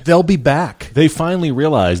 they'll be back. They finally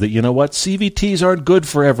realized that, you know what, CVTs aren't good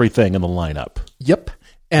for everything in the lineup. Yep.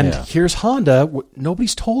 And here's Honda.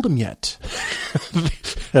 Nobody's told them yet.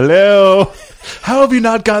 Hello. How have you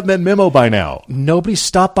not gotten that memo by now? Nobody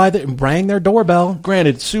stopped by and rang their doorbell.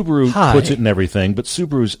 Granted, Subaru puts it in everything, but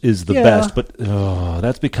Subaru's is the best. But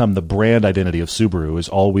that's become the brand identity of Subaru is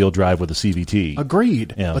all-wheel drive with a CVT.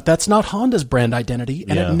 Agreed. Yeah. But that's not Honda's brand identity,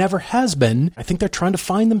 and it never has been. I think they're trying to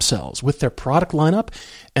find themselves with their product lineup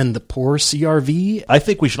and the poor CR-V. I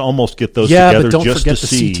think we should almost get those together but don't just forget to the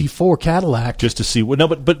see. CT4 Cadillac. Just to see. No,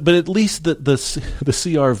 but at least the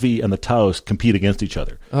CR-V and the Taos compete against each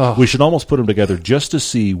other. Oh. We should almost put them together just to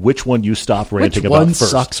see which one you stop ranting about first.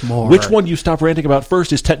 Which one sucks more? Which one you stop ranting about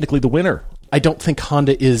first is technically the winner. I don't think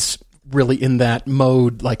Honda is really in that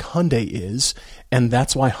mode like Hyundai is, and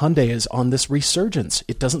that's why Hyundai is on this resurgence.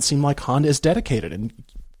 It doesn't seem like Honda is dedicated, and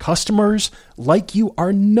customers like you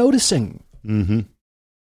are noticing. Mm-hmm.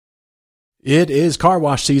 It is car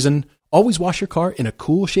wash season. Always wash your car in a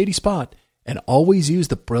cool, shady spot, and always use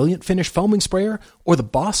the Brilliant Finish foaming sprayer or the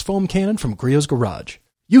Boss foam cannon from Griot's Garage.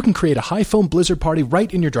 You can create a high foam blizzard party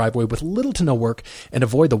right in your driveway with little to no work and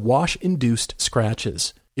avoid the wash-induced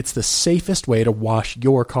scratches. It's the safest way to wash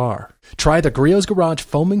your car. Try the Griot's Garage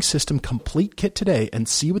Foaming System Complete Kit today and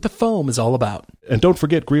see what the foam is all about. And don't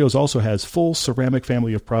forget, Griot's also has full ceramic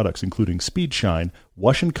family of products, including Speed Shine,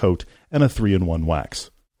 Wash and Coat, and a 3-in-1 wax.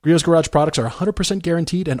 Griot's Garage products are 100%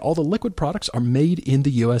 guaranteed, and all the liquid products are made in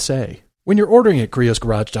the USA. When you're ordering at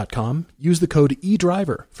griotsgarage.com, use the code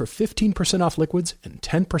eDriver for 15% off liquids and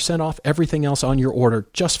 10% off everything else on your order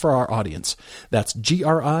just for our audience. That's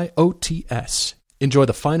GRIOTS. Enjoy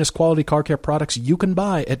the finest quality car care products you can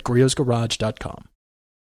buy at griotsgarage.com.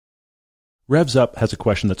 Revs Up has a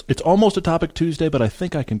question it's almost a Topic Tuesday, but I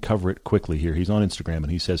think I can cover it quickly here. He's on Instagram,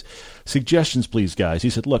 and he says, suggestions, please, guys.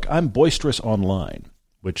 He said, look, I'm boisterous online,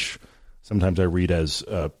 which sometimes I read as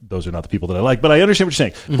those are not the people that I like, but I understand what you're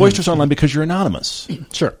saying. Mm-hmm. Boisterous online because you're anonymous.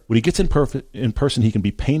 Sure. When he gets in person, he can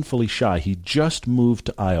be painfully shy. He just moved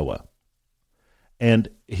to Iowa. And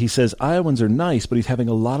he says Iowans are nice, but he's having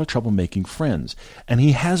a lot of trouble making friends. And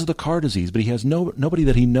he has the car disease, but he has nobody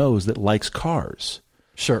that he knows that likes cars.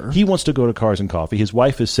 Sure. He wants to go to Cars and Coffee. His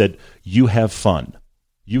wife has said, you have fun.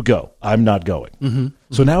 You go. I'm not going. Mm-hmm.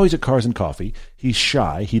 So now he's at Cars and Coffee. He's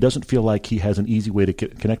shy. He doesn't feel like he has an easy way to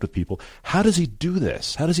connect with people. How does he do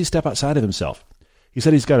this? How does he step outside of himself? He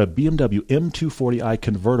said he's got a BMW M240i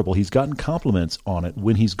convertible. He's gotten compliments on it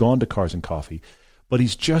when he's gone to Cars and Coffee, but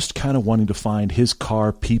he's just kind of wanting to find his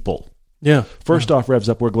car people. Yeah. First off, Revs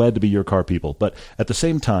Up, we're glad to be your car people, but at the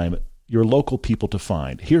same time, your local people to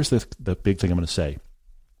find. Here's the big thing I'm going to say.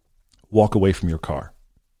 Walk away from your car.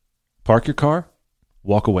 Park your car.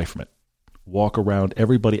 Walk away from it. Walk around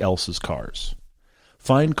everybody else's cars.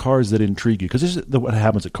 Find cars that intrigue you, because this is what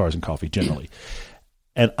happens at Cars and Coffee generally.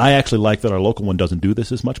 And I actually like that our local one doesn't do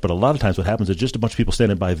this as much, but a lot of times what happens is just a bunch of people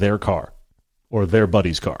standing by their car or their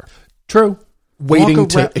buddy's car. True. Waiting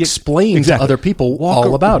to explain to other people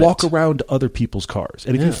all about it. Walk around other people's cars.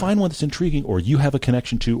 And if you find one that's intriguing or you have a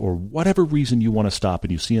connection to or whatever reason you want to stop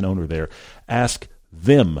and you see an owner there, ask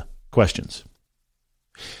them questions.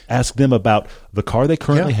 Ask them about the car they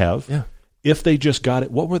currently have. Yeah. If they just got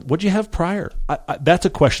it, what did you have prior? That's a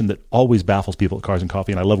question that always baffles people at Cars and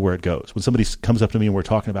Coffee, and I love where it goes. When somebody comes up to me and we're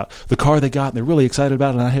talking about the car they got, and they're really excited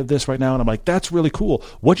about it, and I have this right now, and I'm like, that's really cool.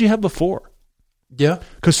 What did you have before? Yeah.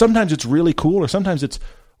 Because sometimes it's really cool, or sometimes it's,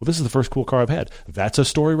 well, this is the first cool car I've had. That's a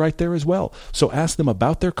story right there as well. So ask them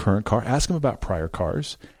about their current car, ask them about prior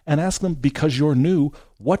cars, and ask them, because you're new,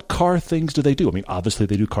 what car things do they do? I mean, obviously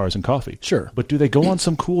they do Cars and Coffee. Sure. But do they go on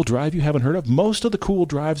some cool drive you haven't heard of? Most of the cool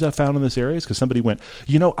drives I found in this area is because somebody went,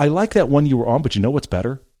 I like that one you were on, but you know what's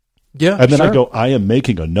better? Yeah. And then I go, I am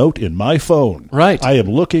making a note in my phone. Right. I am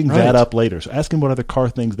looking that up later. So ask them what other car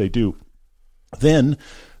things they do. Then,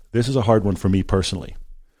 this is a hard one for me personally.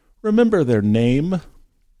 Remember their name.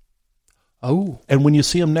 Oh. And when you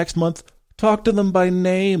see them next month, talk to them by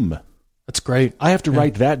name. That's great. I have to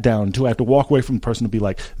write that down, too. I have to walk away from the person and be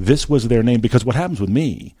like, this was their name. Because what happens with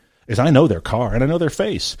me is I know their car and I know their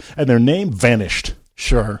face. And their name vanished.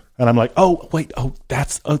 Sure. And I'm like, oh, wait,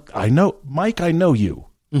 that's, I know, Mike, I know you.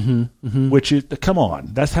 Mm-hmm, mm-hmm. Which is, come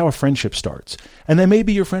on, that's how a friendship starts. And they may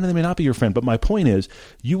be your friend and they may not be your friend. But my point is,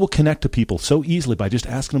 you will connect to people so easily by just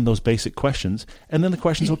asking them those basic questions. And then the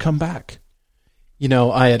questions will come back.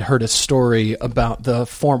 I had heard a story about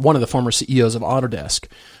one of the former CEOs of Autodesk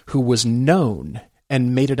who was known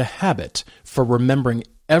and made it a habit for remembering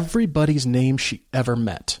everybody's name she ever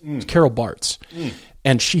met. Carol Bartz.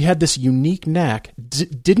 And she had this unique knack.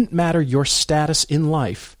 Didn't matter your status in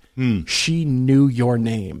life. She knew your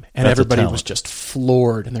name. And That's everybody was just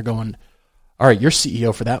floored. And they're going, all right, you're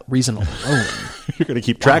CEO for that reason alone. You're going to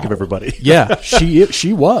keep track of everybody. Yeah,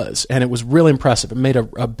 she was. And it was really impressive. It made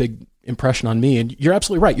a big impression on me. And you're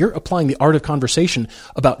absolutely right. You're applying the art of conversation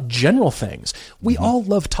about general things. We all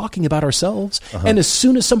love talking about ourselves. And as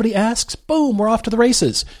soon as somebody asks, boom, we're off to the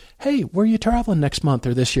races. Hey, where are you traveling next month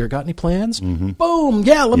or this year? Got any plans? Boom.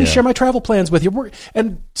 Yeah, let me share my travel plans with you.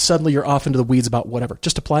 And suddenly you're off into the weeds about whatever.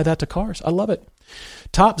 Just apply that to cars. I love it.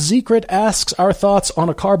 Top Secret asks our thoughts on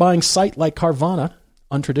a car buying site like Carvana.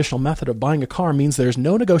 Untraditional method of buying a car means there's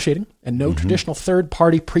no negotiating and no traditional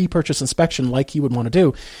third-party pre-purchase inspection like you would want to do.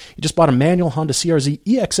 You just bought a manual Honda CRZ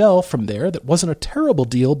EXL from there that wasn't a terrible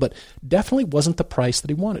deal, but definitely wasn't the price that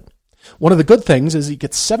he wanted. One of the good things is he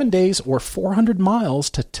gets 7 days or 400 miles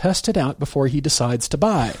to test it out before he decides to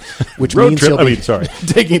buy, which means he'll be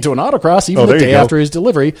taking it to an autocross even the day after his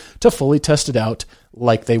delivery to fully test it out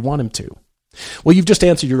like they want him to. Well, you've just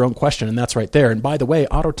answered your own question, and that's right there. And by the way,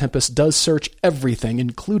 Auto Tempest does search everything,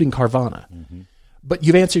 including Carvana. But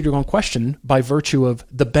you've answered your own question by virtue of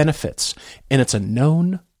the benefits, and it's a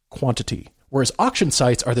known quantity. Whereas auction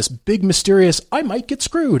sites are this big, mysterious, I might get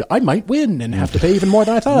screwed, I might win, and have to pay even more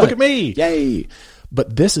than I thought. Look at me. Yay.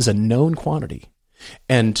 But this is a known quantity.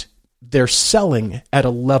 And they're selling at a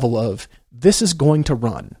level of, this is going to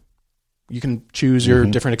run. You can choose your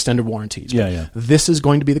different extended warranties. This is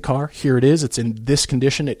going to be the car. Here it is. It's in this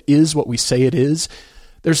condition. It is what we say it is.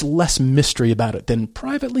 There's less mystery about it than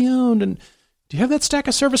privately owned. And do you have that stack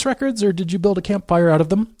of service records, or did you build a campfire out of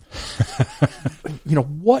them?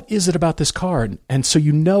 What is it about this car? And so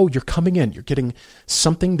you're coming in. You're getting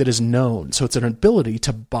something that is known. So it's an ability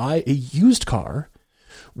to buy a used car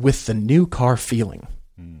with the new car feeling.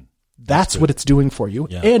 That's what it's doing for you.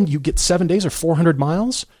 Yeah. And you get 7 days or 400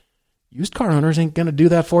 miles. Used car owners ain't going to do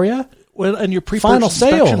that for you. Well, and your pre-purchase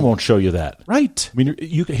inspection won't show you that. Right. I mean,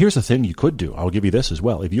 here's the thing you could do. I'll give you this as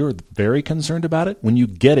well. If you're very concerned about it, when you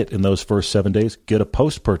get it in those first 7 days, get a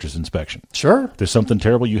post-purchase inspection. Sure. If there's something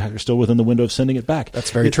terrible, you're still within the window of sending it back.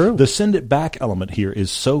 That's very true. The send it back element here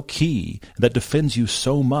is so key. That defends you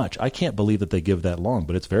so much. I can't believe that they give that long,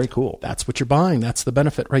 but it's very cool. That's what you're buying. That's the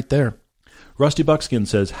benefit right there. Rusty Buckskin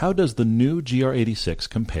says, how does the new GR86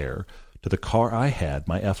 compare to the car I had,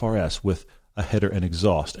 my FRS, with a header and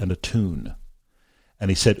exhaust and a tune?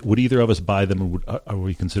 And he said, would either of us buy them, or are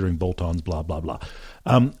we considering bolt-ons, blah, blah, blah.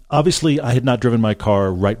 Obviously, I had not driven my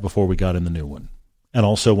car right before we got in the new one. And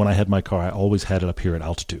also, when I had my car, I always had it up here at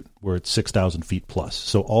altitude, where it's 6,000 feet plus.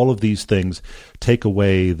 So all of these things take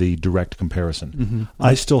away the direct comparison.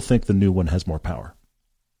 I still think the new one has more power.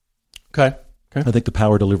 Okay. I think the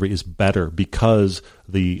power delivery is better because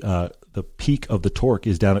the peak of the torque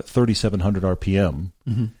is down at 3,700 RPM,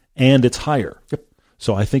 and it's higher. Yep.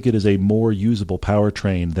 So I think it is a more usable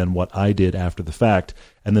powertrain than what I did after the fact.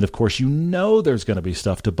 And then, of course, there's going to be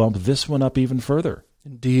stuff to bump this one up even further.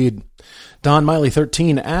 Indeed. Don Miley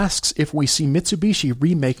 13 asks if we see Mitsubishi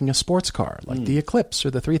remaking a sports car like the Eclipse or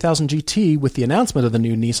the 3000 GT with the announcement of the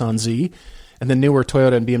new Nissan Z and the newer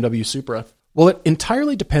Toyota and BMW Supra. Well, it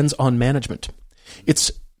entirely depends on management.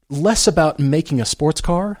 It's less about making a sports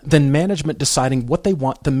car than management deciding what they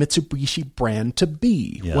want the Mitsubishi brand to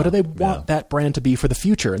be. Yeah, what do they want that brand to be for the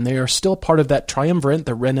future? And they are still part of that triumvirate,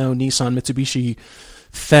 the Renault, Nissan, Mitsubishi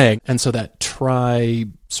thing. And so that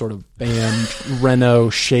sort of band Renault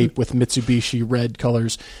shape with Mitsubishi red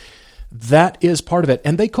colors, that is part of it.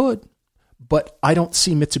 And they could, but I don't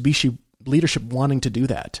see Mitsubishi leadership wanting to do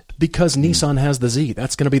that because Nissan has the Z.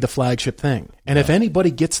 That's going to be the flagship thing. And if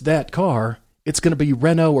anybody gets that car, it's going to be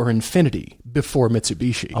Renault or Infiniti before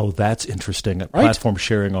Mitsubishi. Oh, that's interesting. Right? Platform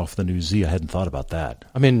sharing off the new Z. I hadn't thought about that.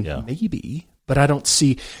 I mean, maybe, but I don't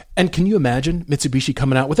see. And can you imagine Mitsubishi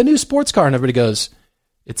coming out with a new sports car and everybody goes,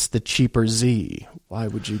 it's the cheaper Z. Why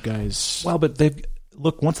would you guys? Well, but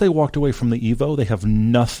once they walked away from the Evo, they have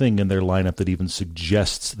nothing in their lineup that even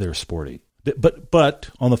suggests they're sporty. But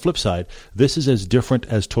on the flip side, this is as different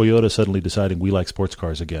as Toyota suddenly deciding we like sports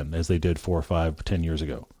cars again, as they did 4 or 5, 10 years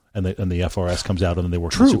ago. And the FRS comes out and then they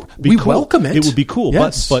work. True. We welcome it. It would be cool.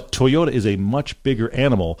 Yes. But Toyota is a much bigger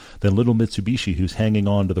animal than little Mitsubishi, who's hanging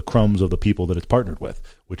on to the crumbs of the people that it's partnered with,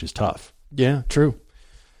 which is tough. Yeah, true.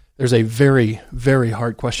 There's a very, very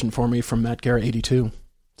hard question for me from Matt Garrett 82.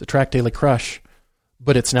 It's a track daily crush,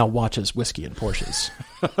 but it's now watches, whiskey, and Porsches.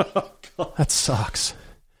 That sucks.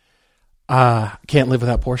 Can't live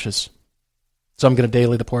without Porsches. So I'm going to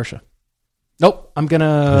daily the Porsche. Nope, I'm going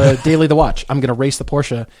to daily the watch. I'm going to race the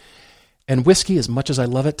Porsche. And whiskey, as much as I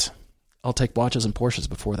love it, I'll take watches and Porsches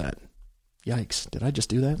before that. Yikes, did I just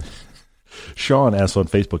do that? Sean asked on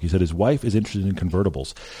Facebook, he said his wife is interested in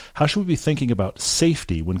convertibles. How should we be thinking about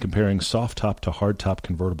safety when comparing soft top to hard top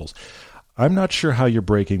convertibles? I'm not sure how you're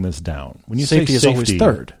breaking this down. When you safety say is always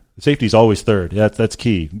third. Safety's always third. That's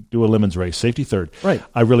key. Do a lemons race. Safety third. Right.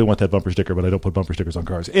 I really want that bumper sticker, but I don't put bumper stickers on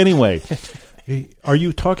cars. Anyway, are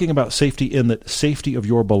you talking about safety in the safety of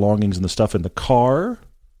your belongings and the stuff in the car?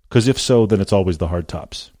 Because if so, then it's always the hard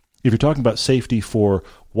tops. If you're talking about safety for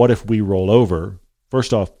what if we roll over,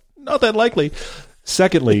 first off, not that likely.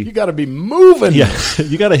 Secondly, you got to be moving. Yeah,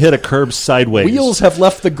 you got to hit a curb sideways. Wheels have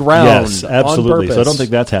left the ground. Yes, absolutely. On purpose. So I don't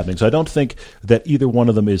think that's happening. So I don't think that either one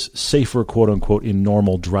of them is safer, quote unquote, in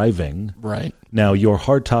normal driving. Right. Now, your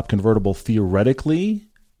hardtop convertible theoretically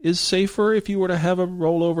is safer if you were to have a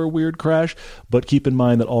rollover weird crash, but keep in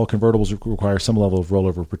mind that all convertibles require some level of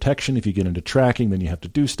rollover protection. If you get into tracking, then you have to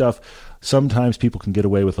do stuff. Sometimes people can get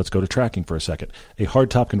away with, let's go to tracking for a second. A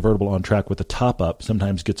hardtop convertible on track with the top up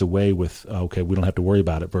sometimes gets away with, okay, we don't have to worry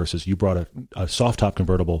about it, versus you brought a soft top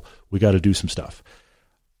convertible, we got to do some stuff.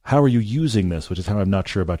 How are you using this, which is how I'm not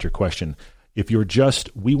sure about your question. If you're just,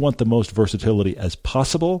 we want the most versatility as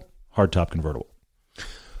possible, hardtop convertible.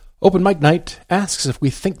 Open Mike Knight asks if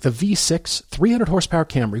we think the V6 300 horsepower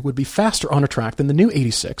Camry would be faster on a track than the new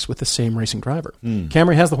 86 with the same racing driver.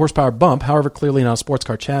 Camry has the horsepower bump, however, clearly not a sports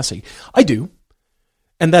car chassis. I do.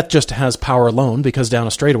 And that just has power alone, because down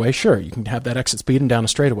a straightaway, sure, you can have that exit speed and down a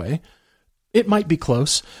straightaway. It might be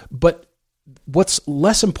close, but what's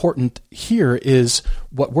less important here is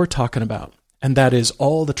what we're talking about. And that is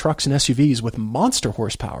all the trucks and SUVs with monster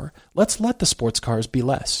horsepower. Let's let the sports cars be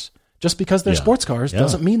less. Just because they're sports cars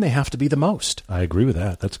doesn't mean they have to be the most. I agree with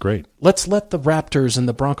that. That's great. Let's let the Raptors and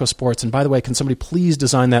the Bronco Sports, and by the way, can somebody please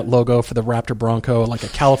design that logo for the Raptor Bronco, like a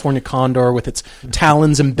California condor with its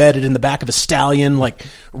talons embedded in the back of a stallion, like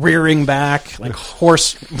rearing back, like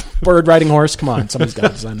bird riding horse. Come on, somebody's got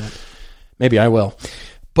to design that. Maybe I will.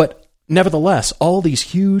 But nevertheless, all these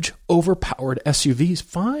huge, overpowered SUVs,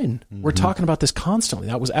 fine. Mm-hmm. We're talking about this constantly.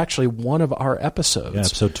 That was actually one of our episodes. Yeah,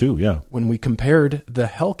 episode 2, yeah. When we compared the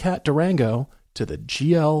Hellcat Durango to the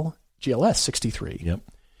GLS 63. Yep.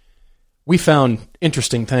 We found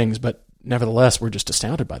interesting things, but nevertheless, we're just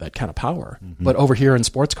astounded by that kind of power. Mm-hmm. But over here in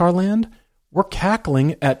sports car land, we're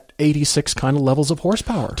cackling at 86 kind of levels of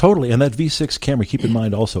horsepower. Totally. And that V6 Camry, keep in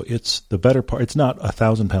mind also, it's the better part. It's not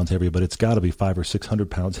 1,000 pounds heavier, but it's got to be 500 or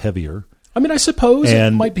 600 pounds heavier. I mean, I suppose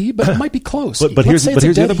it might be, but it might be close. But here's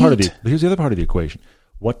the other part of the equation.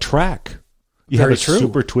 What track? You have a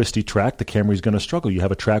super twisty track, the Camry's going to struggle. You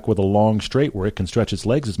have a track with a long straight where it can stretch its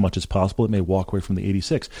legs as much as possible. It may walk away from the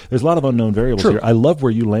 86. There's a lot of unknown variables here. I love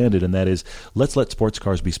where you landed, and that is, let's let sports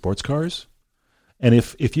cars be sports cars. And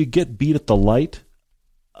if you get beat at the light,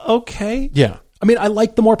 okay. Yeah. I mean, I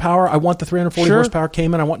like the more power. I want the 340 horsepower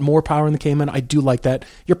Cayman. I want more power in the Cayman. I do like that.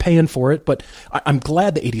 You're paying for it, but I'm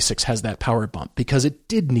glad the 86 has that power bump because it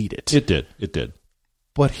did need it. It did.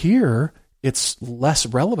 But here, it's less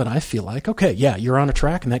relevant, I feel like. Okay, yeah, you're on a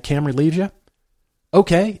track and that Camry leaves you.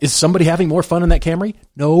 Okay, is somebody having more fun in that Camry?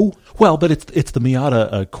 No. Well, but it's the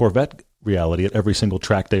Miata Corvette reality at every single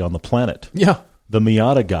track day on the planet. Yeah. The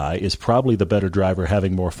Miata guy is probably the better driver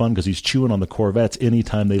having more fun because he's chewing on the Corvettes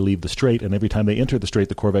anytime they leave the straight, and every time they enter the straight,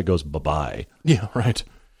 the Corvette goes bye-bye. Yeah, right.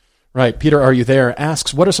 Right. Peter, are you there?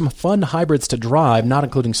 Asks, what are some fun hybrids to drive, not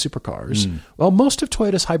including supercars? Well, most of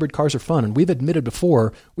Toyota's hybrid cars are fun, and we've admitted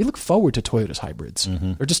before, we look forward to Toyota's hybrids.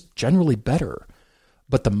 Mm-hmm. They're just generally better.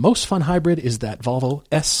 But the most fun hybrid is that Volvo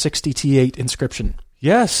S60 T8 Inscription.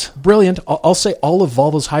 Yes. Brilliant. I'll say all of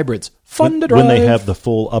Volvo's hybrids. Fun to drive. When they have the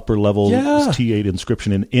full upper level T8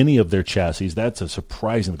 Inscription in any of their chassis, that's a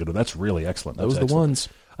surprisingly good one. That's really excellent. Those are the ones.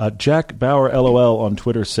 Jack Bauer, LOL, on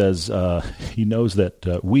Twitter says he knows that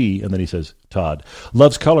and then he says, Todd,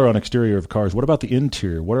 loves color on exterior of cars. What about the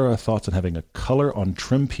interior? What are our thoughts on having a color on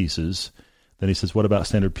trim pieces? Then he says, what about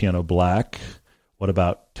standard piano black? What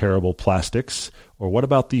about terrible plastics? Or what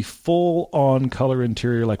about the full-on color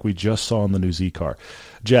interior like we just saw in the new Z car?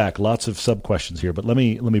 Jack, lots of sub-questions here, but let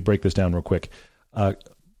me break this down real quick.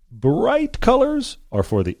 Bright colors are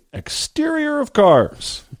for the exterior of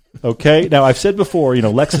cars. Okay? Now, I've said before,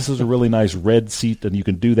 Lexus is a really nice red seat, and you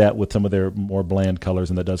can do that with some of their more bland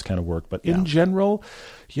colors, and that does kind of work. But in general,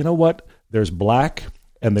 you know what? There's black,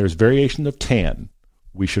 and there's variation of tan.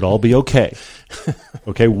 We should all be okay.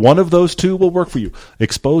 Okay, one of those two will work for you.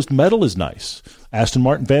 Exposed metal is nice. Aston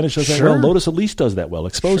Martin Vantage does that well. Lotus Elise does that well.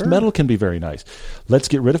 Exposed metal can be very nice. Let's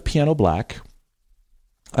get rid of piano black.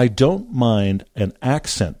 I don't mind an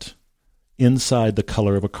accent inside the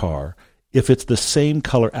color of a car if it's the same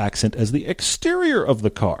color accent as the exterior of the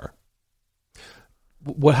car.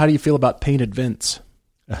 How do you feel about painted vents?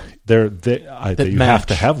 You match. have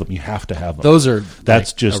to have them. You have to have them. Those are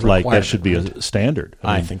That's like just a like that requirement, should be right? a standard.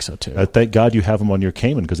 I think so too. Thank God you have them on your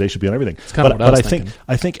Cayman because they should be on everything. It's kind of what I was thinking.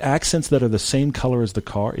 I think accents that are the same color as the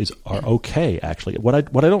car are okay. Actually, what I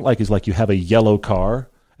don't like is like you have a yellow car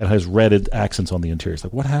and has red accents on the interior. It's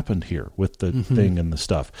like, what happened here with the thing and the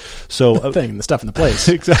stuff? So The thing, the stuff, and the place.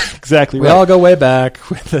 exactly We right. all go way back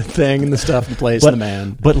with the thing and the stuff and the place and the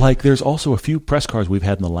man. But like, there's also a few press cars we've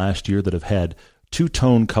had in the last year that have had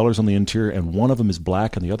two-tone colors on the interior, and one of them is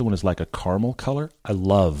black and the other one is like a caramel color. I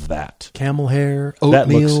love that. Camel hair, That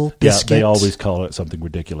oatmeal, looks, biscuit. Yeah, they always call it something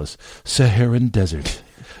ridiculous. Saharan desert.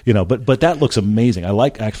 But that looks amazing. I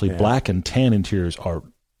like actually black and tan interiors are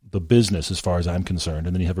the business as far as I'm concerned,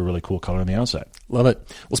 and then you have a really cool color on the outside. Love it.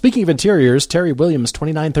 Well, speaking of interiors, Terry Williams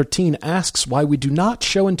 2913 asks why we do not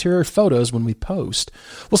show interior photos when we post.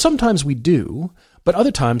 Well, sometimes we do, but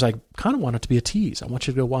other times I kind of want it to be a tease. I want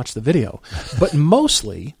you to go watch the video. But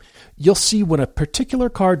mostly, you'll see when a particular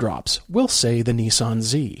car drops, we'll say the Nissan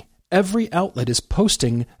Z. Every outlet is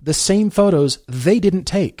posting the same photos they didn't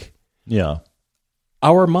take. Yeah.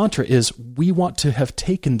 Our mantra is we want to have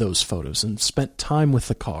taken those photos and spent time with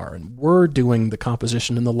the car, and we're doing the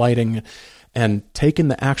composition and the lighting and taking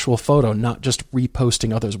the actual photo, not just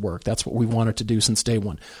reposting others' work. That's what we wanted to do since day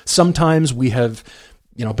one. Sometimes we have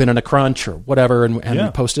been in a crunch or whatever and we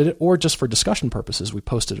posted it, or just for discussion purposes, we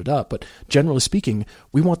posted it up. But generally speaking,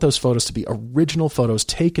 we want those photos to be original photos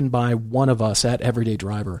taken by one of us at Everyday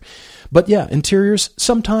Driver. But yeah, interiors,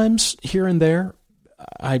 sometimes here and there,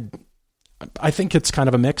 I think it's kind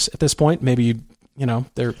of a mix at this point. Maybe,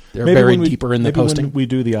 they're buried deeper in the posting. When we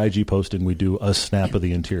do the IG posting, we do a snap of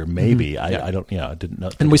the interior. Maybe. I didn't know.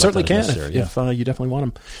 And we certainly can if you definitely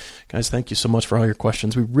want them. Guys, thank you so much for all your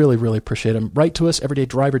questions. We really, really appreciate them. Write to us,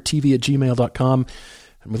 everydaydrivertv@gmail.com.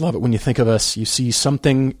 And we love it when you think of us. You see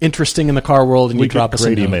something interesting in the car world and you drop us a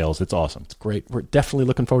note. Great emails. It's awesome. It's great. We're definitely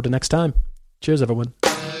looking forward to next time. Cheers, everyone.